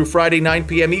Monday through Friday, 9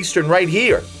 p.m. Eastern, right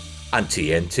here on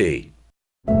TNT.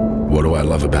 What do I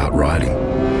love about riding?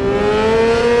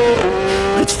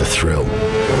 It's the thrill,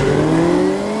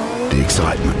 the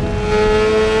excitement.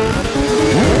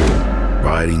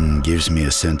 Riding gives me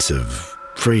a sense of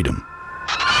freedom.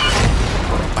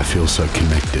 I feel so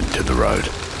connected to the road.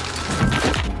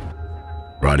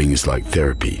 Riding is like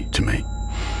therapy to me.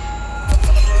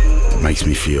 It makes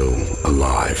me feel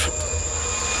alive.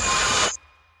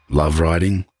 Love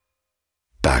riding?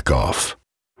 Back off.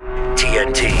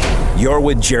 TNT. You're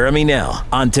with Jeremy Nell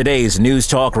on today's News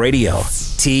Talk Radio,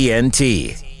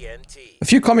 TNT. A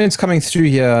few comments coming through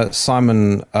here,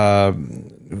 Simon,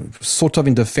 sort of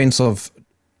in defense of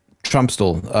Trump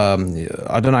still. I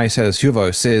don't know how he says,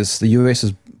 Huvo says the US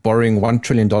is borrowing $1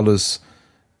 trillion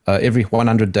every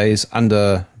 100 days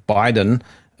under Biden.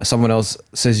 Someone else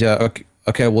says, yeah,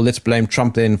 okay, well, let's blame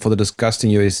Trump then for the disgusting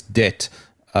US debt.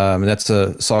 That's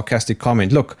a sarcastic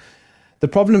comment. Look, the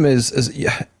problem is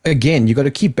again, you got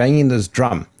to keep banging this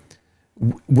drum.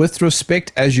 With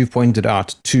respect, as you pointed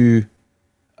out, to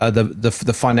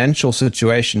the financial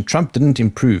situation, Trump didn't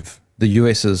improve the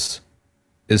US's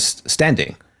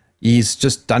standing. He's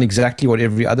just done exactly what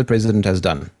every other president has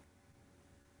done.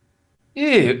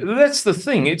 Yeah, that's the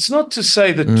thing. It's not to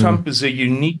say that Trump is a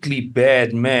uniquely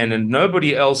bad man and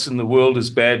nobody else in the world is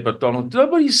bad but Donald.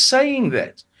 Nobody's saying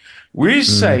that. We're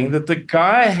saying that the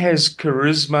guy has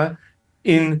charisma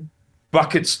in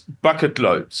bucket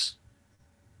loads.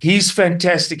 He's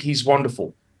fantastic. He's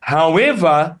wonderful.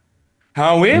 However,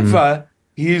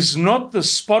 he is not the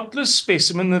spotless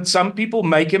specimen that some people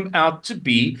make him out to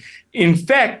be. In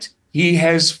fact, he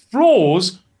has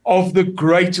flaws of the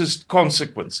greatest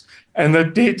consequence. And the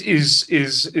debt is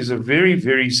a very,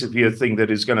 very severe thing that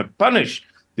is going to punish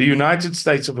the United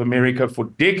States of America for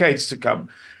decades to come.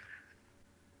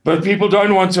 But people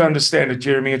don't want to understand it,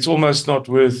 Jeremy. It's almost not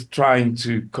worth trying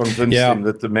to convince them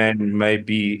that the man may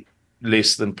be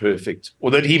less than perfect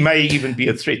or that he may even be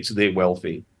a threat to their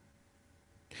welfare.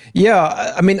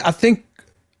 Yeah, I mean, I think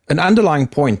an underlying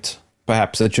point,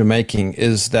 perhaps, that you're making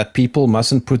is that people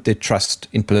mustn't put their trust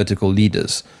in political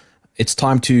leaders. It's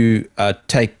time to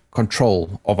take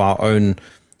control of our own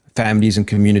families and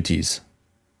communities.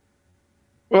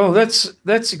 Well, that's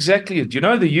exactly it. You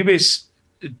know, the US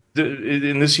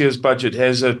in this year's budget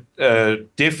has a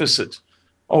deficit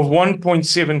of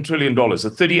 $1.7 trillion, a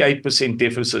 38%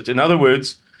 deficit. In other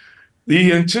words,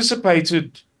 the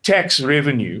anticipated tax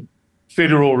revenue,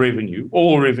 federal revenue,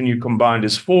 all revenue combined,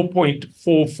 is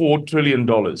 $4.44 trillion.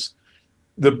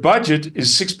 The budget is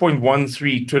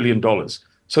 $6.13 trillion.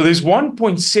 So there's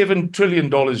 $1.7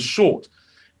 trillion short.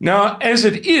 Now, as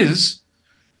it is,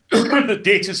 the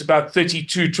debt is about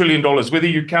 $32 trillion, whether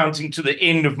you're counting to the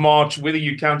end of March, whether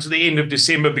you count to the end of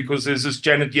December, because there's this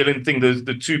Janet Yellen thing,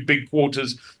 the two big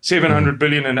quarters, 700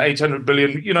 billion and 800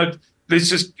 billion. You know, let's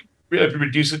just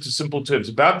reduce it to simple terms,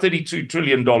 about $32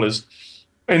 trillion.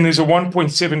 And there's a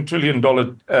 $1.7 trillion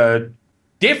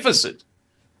deficit.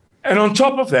 And on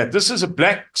top of that, this is a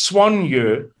black swan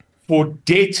year for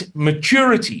debt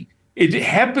maturity. It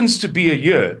happens to be a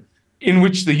year in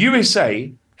which the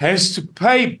USA has to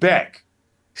pay back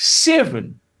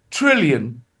 $7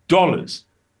 trillion.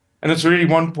 And it's already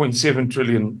 1.7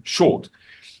 trillion short.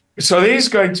 So there's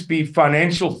going to be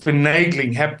financial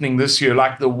finagling happening this year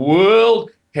like the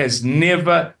world has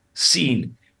never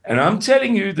seen. And I'm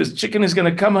telling you, this chicken is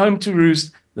going to come home to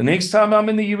roost. The next time I'm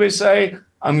in the USA,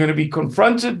 I'm going to be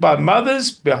confronted by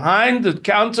mothers behind the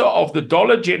counter of the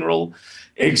Dollar General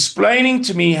explaining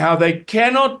to me how they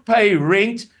cannot pay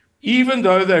rent even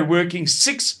though they're working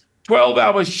 6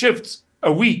 12-hour shifts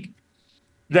a week.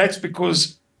 That's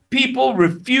because people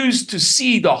refuse to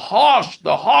see the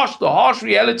harsh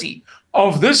reality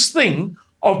of this thing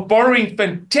of borrowing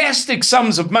fantastic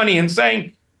sums of money and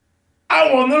saying,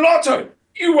 I won the lotto.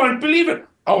 You won't believe it.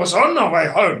 I was on my way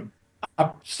home.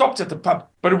 I stopped at the pub,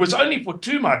 but it was only for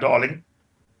 2, my darling.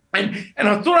 And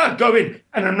I thought I'd go in,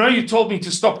 and I know you told me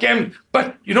to stop gambling,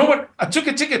 but you know what? I took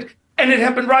a ticket, and it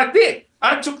happened right there.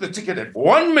 I took the ticket at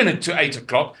 1 minute to 8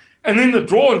 o'clock, and then the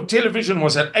draw on television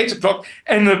was at 8 o'clock,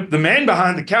 and the man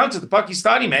behind the counter, the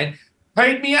Pakistani man,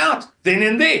 paid me out then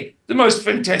and there. The most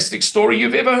fantastic story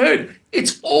you've ever heard.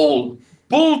 It's all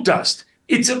bull dust.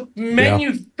 It's a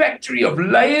manufactory of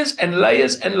layers and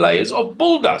layers and layers of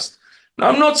bull dust. Now,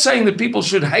 I'm not saying that people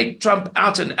should hate Trump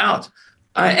out and out.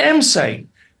 I am saying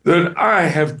that I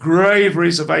have grave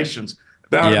reservations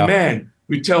about a man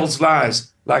who tells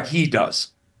lies like he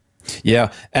does.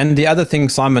 Yeah, and the other thing,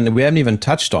 Simon, we haven't even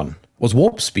touched on was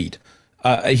warp speed.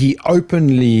 He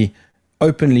openly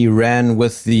ran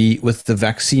with the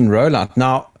vaccine rollout.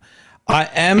 Now, I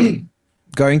am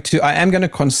going to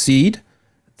concede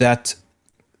that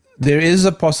there is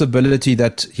a possibility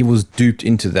that he was duped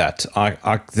into that.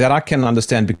 I can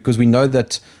understand, because we know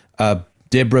that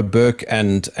Deborah Burke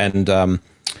and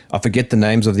I forget the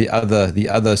names of the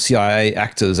other CIA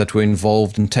actors that were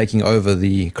involved in taking over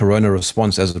the corona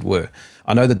response, as it were.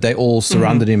 I know that they all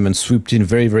surrounded him and swooped in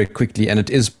very, very quickly, and it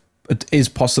is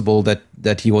possible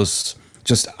that he was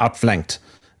just outflanked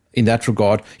in that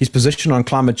regard. His position on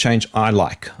climate change, I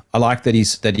like that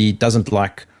he doesn't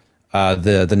like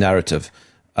the narrative.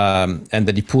 And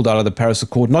that he pulled out of the Paris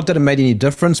Accord. Not that it made any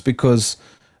difference, because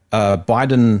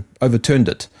Biden overturned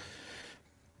it.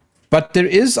 But there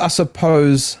is, I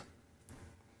suppose,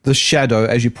 the shadow,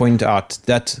 as you point out,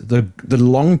 that the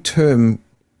long-term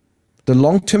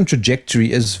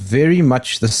trajectory is very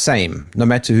much the same, no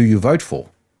matter who you vote for.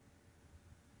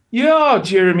 Yeah,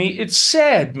 Jeremy, it's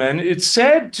sad, man. It's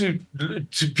sad to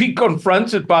be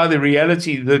confronted by the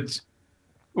reality that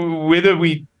whether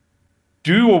we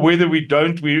do or whether we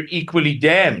don't, we're equally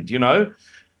damned, you know.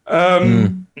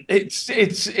 It's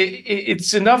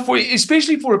enough for,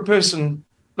 especially for a person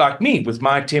like me, with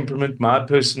my temperament, my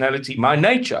personality, my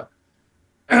nature.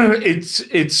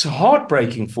 It's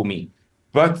heartbreaking for me,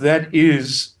 but that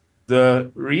is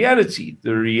the reality.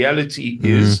 The reality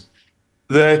is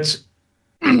that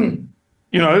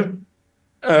you're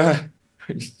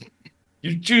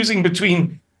choosing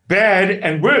between bad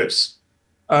and worse,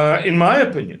 in my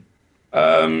opinion.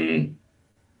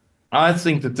 I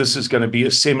think that this is going to be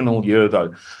a seminal year,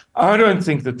 though. I don't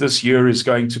think that this year is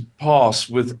going to pass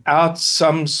without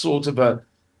some sort of a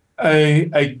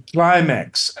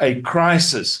climax, a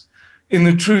crisis, in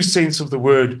the true sense of the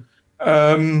word.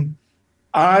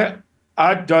 I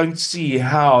don't see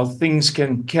how things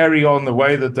can carry on the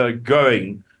way that they're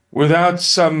going without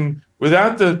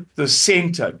the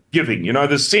center giving. You know,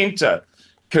 the center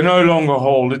can no longer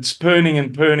hold. It's turning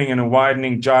and turning in a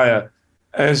widening gyre,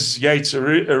 as Yeats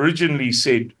originally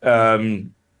said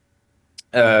when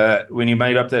he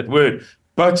made up that word.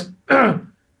 But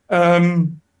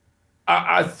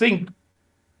I think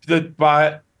that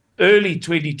by early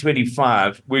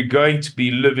 2025, we're going to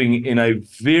be living in a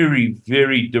very,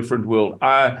 very different world.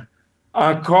 I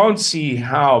can't see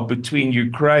how, between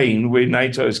Ukraine, where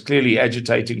NATO is clearly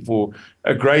agitating for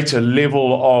a greater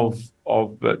level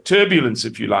of turbulence,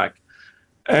 if you like,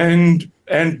 and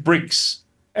BRICS,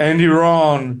 and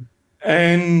Iran,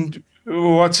 and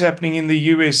what's happening in the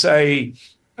USA,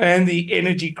 and the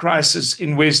energy crisis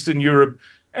in Western Europe,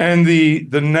 and the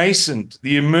nascent,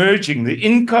 the emerging, the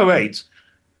inchoate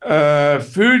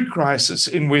food crisis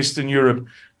in Western Europe.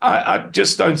 I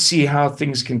just don't see how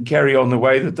things can carry on the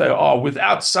way that they are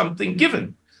without something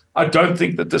given. I don't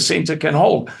think that the center can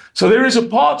hold. So there is a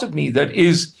part of me that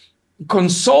is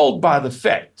consoled by the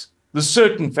fact, the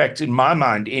certain fact in my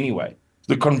mind anyway,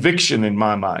 the conviction in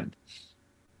my mind,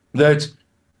 that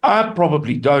I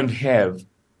probably don't have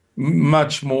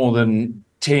much more than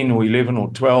 10 or 11 or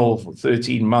 12 or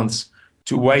 13 months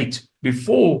to wait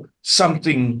before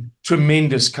something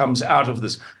tremendous comes out of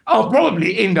this. I'll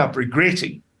probably end up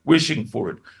regretting wishing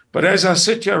for it. But as I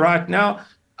sit here right now,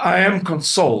 I am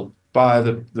consoled by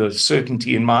the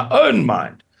certainty in my own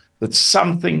mind that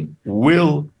something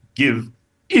will give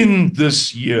in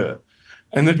this year,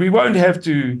 and that we won't have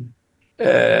to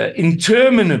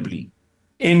interminably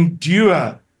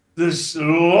endure this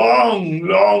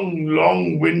long-winded,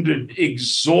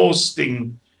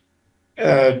 exhausting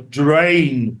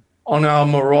drain on our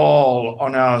morale,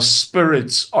 on our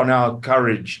spirits, on our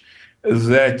courage,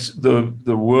 that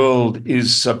the world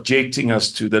is subjecting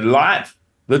us to, the life,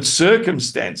 that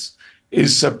circumstance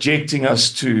is subjecting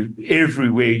us to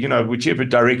everywhere, you know, whichever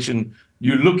direction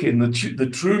you look in. The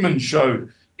Truman Show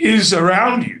is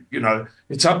around you, you know,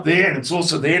 it's up there and it's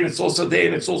also there and it's also there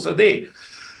and it's also there.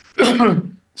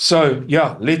 So,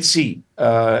 yeah, let's see.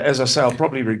 As I say, I'll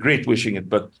probably regret wishing it,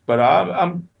 but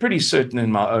I'm pretty certain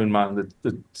in my own mind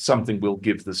that something will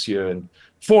give this year. And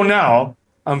for now,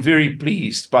 I'm very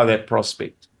pleased by that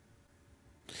prospect.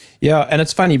 Yeah, and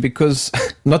it's funny because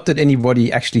not that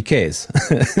anybody actually cares,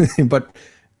 but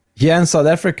here in South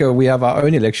Africa, we have our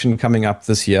own election coming up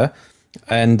this year.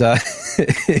 And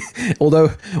although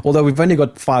we've only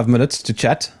got 5 minutes to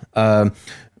chat,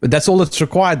 that's all that's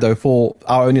required, though, for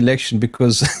our own election,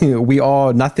 because we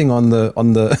are nothing on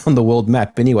the world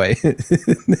map anyway.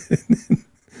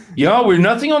 Yeah, we're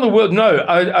nothing on the world. No,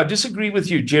 I disagree with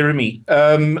you, Jeremy.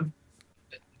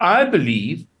 I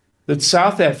believe that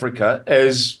South Africa,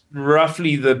 as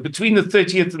roughly between the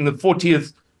 30th and the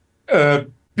 40th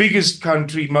biggest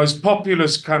country, most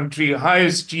populous country,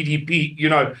 highest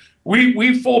GDP,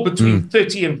 we fall between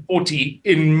 30 and 40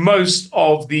 in most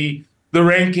of the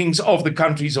rankings of the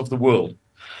countries of the world.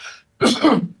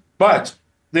 But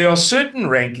there are certain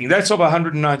rankings, that's of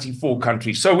 194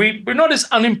 countries. So we're not as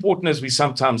unimportant as we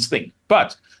sometimes think.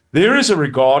 But there is a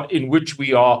regard in which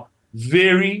we are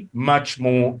very much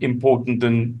more important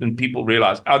than people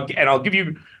realize. I'll give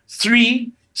you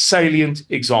 3 salient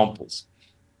examples.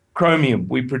 Chromium.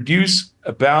 We produce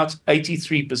about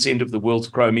 83% of the world's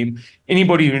chromium.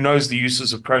 Anybody who knows the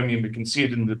uses of chromium, you can see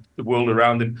it in the world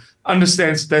around them,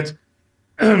 understands that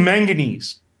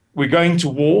manganese, we're going to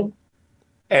war,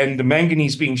 and the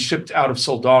manganese being shipped out of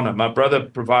Saldanha, my brother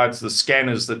provides the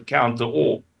scanners that count the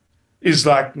ore, is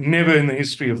like never in the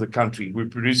history of the country. We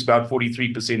produce about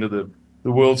 43% of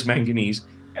the world's manganese,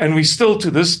 and we still to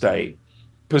this day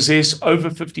possess over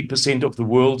 50% of the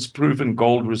world's proven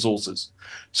gold resources.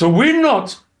 So we're a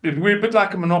bit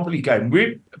like a monopoly game.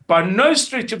 We're, by no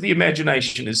stretch of the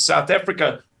imagination, is South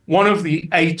Africa one of the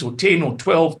 8 or 10 or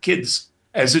 12 kids,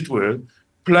 as it were,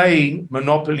 playing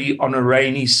Monopoly on a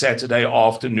rainy Saturday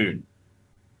afternoon.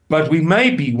 But we may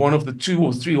be one of the 2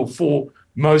 or 3 or 4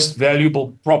 most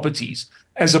valuable properties.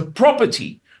 As a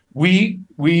property, we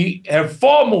have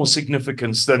far more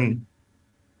significance than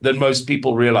most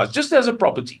people realize, just as a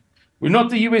property. We're not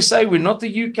the USA, we're not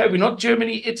the UK, we're not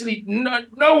Germany, Italy,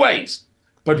 no ways.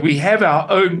 But we have our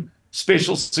own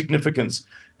special significance.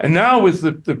 And now with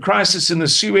the crisis in the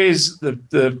Suez,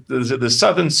 the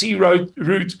Southern Sea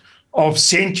route of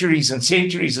centuries and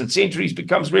centuries and centuries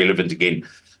becomes relevant again.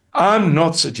 I'm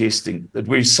not suggesting that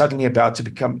we're suddenly about to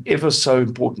become ever so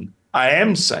important. I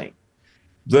am saying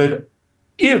that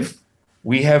if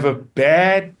we have a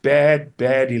bad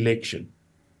election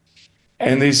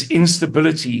and there's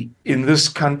instability in this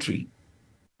country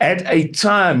at a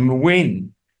time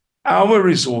when our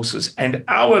resources and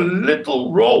our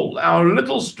little role, our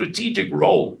little strategic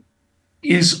role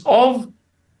is of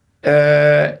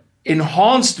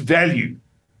enhanced value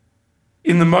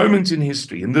in the moment in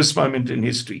history, in this moment in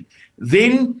history,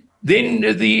 then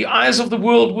the eyes of the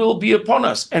world will be upon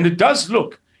us. And it does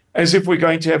look as if we're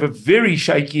going to have a very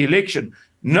shaky election.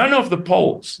 None of the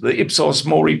polls, the Ipsos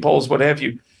Mori polls, what have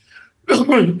you,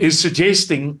 is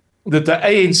suggesting that the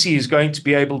ANC is going to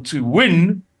be able to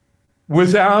win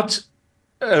without,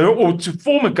 or to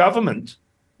form a government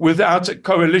without a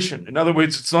coalition. In other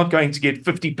words, it's not going to get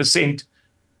 50%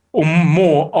 or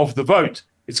more of the vote.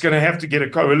 It's going to have to get a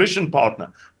coalition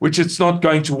partner, which it's not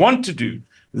going to want to do.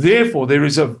 Therefore, there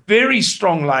is a very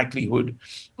strong likelihood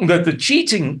that the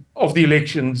cheating of the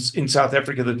elections in South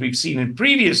Africa that we've seen in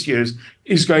previous years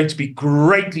is going to be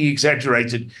greatly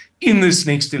exaggerated in this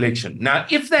next election. Now,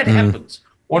 if that happens,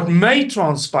 what may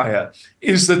transpire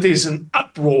is that there's an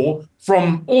uproar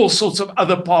from all sorts of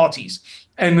other parties,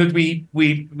 and that we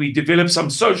develop some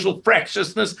social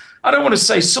fractiousness. I don't want to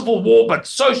say civil war, but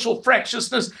social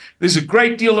fractiousness. There's a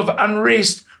great deal of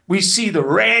unrest. We see the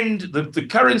rand, the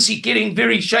currency getting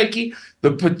very shaky.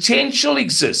 The potential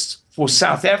exists for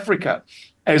South Africa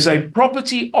as a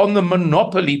property on the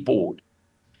monopoly board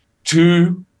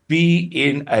to be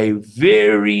in a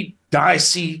very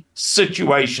dicey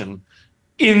situation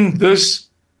in this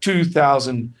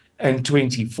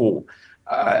 2024.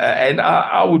 And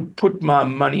I would put my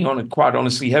money on it, quite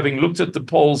honestly. Having looked at the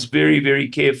polls very, very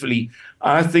carefully,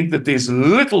 I think that there's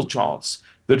little chance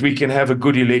that we can have a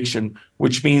good election,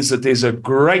 which means that there's a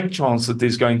great chance that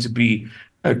there's going to be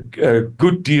a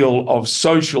good deal of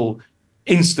social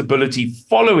instability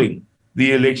following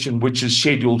the election, which is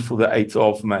scheduled for the 8th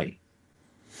of May.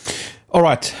 All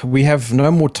right, we have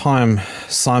no more time,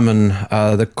 Simon.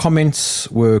 The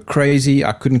comments were crazy.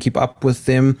 I couldn't keep up with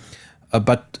them,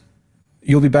 but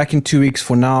you'll be back in 2 weeks.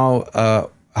 For now,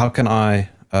 how can I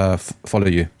follow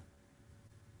you?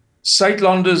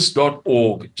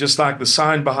 Suidlanders.org, just like the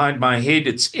sign behind my head,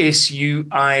 it's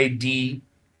SUID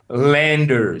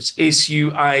Landers,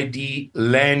 SUID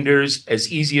Landers,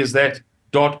 as easy as that,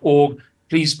 .org.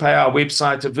 Please pay our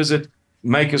website a visit,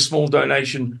 make a small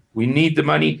donation. We need the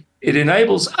money. It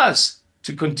enables us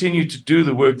to continue to do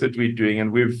the work that we're doing,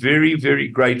 and we're very, very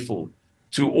grateful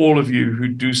to all of you who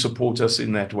do support us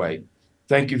in that way.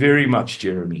 Thank you very much,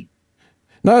 Jeremy.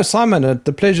 No, Simon,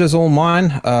 the pleasure is all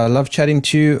mine. Love chatting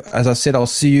to you. As I said, I'll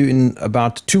see you in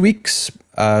about 2 weeks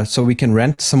so we can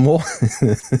rant some more.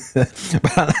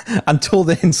 But until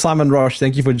then, Simon Roche,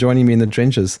 thank you for joining me in the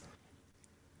trenches.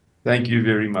 Thank you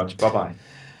very much. Bye-bye.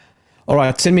 All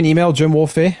right, send me an email,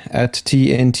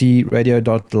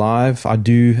 germwarfare@tntradio.live. I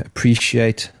do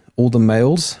appreciate all the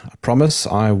mails. I promise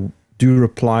I do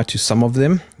reply to some of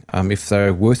them. If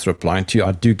they're worth replying to,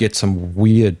 I do get some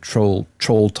weird troll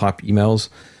type emails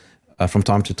from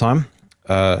time to time.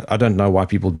 I don't know why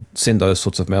people send those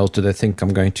sorts of mails. Do they think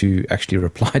I'm going to actually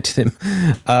reply to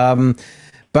them?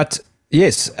 But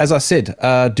yes, as I said,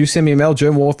 do send me a mail,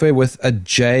 Jerm Warfare with a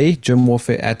J,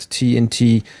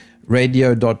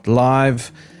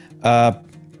 jermwarfare@tntradio.live.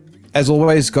 As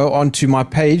always, go on to my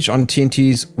page on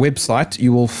TNT's website.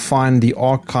 You will find the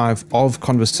archive of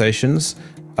conversations.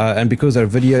 And because they're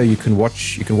video, you can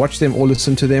watch them or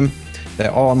listen to them. They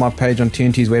are on my page on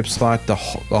TNT's website, the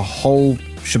whole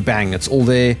shebang. It's all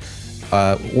there.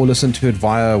 Or listen to it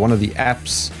via one of the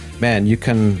apps. Man, you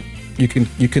can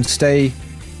stay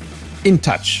in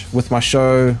touch with my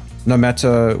show no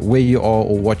matter where you are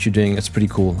or what you're doing. It's pretty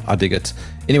cool. I dig it.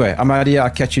 Anyway, I'm out here. I'll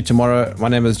catch you tomorrow. My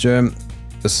name is Jerm.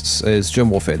 This is Jerm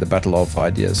Warfare, the Battle of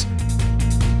Ideas.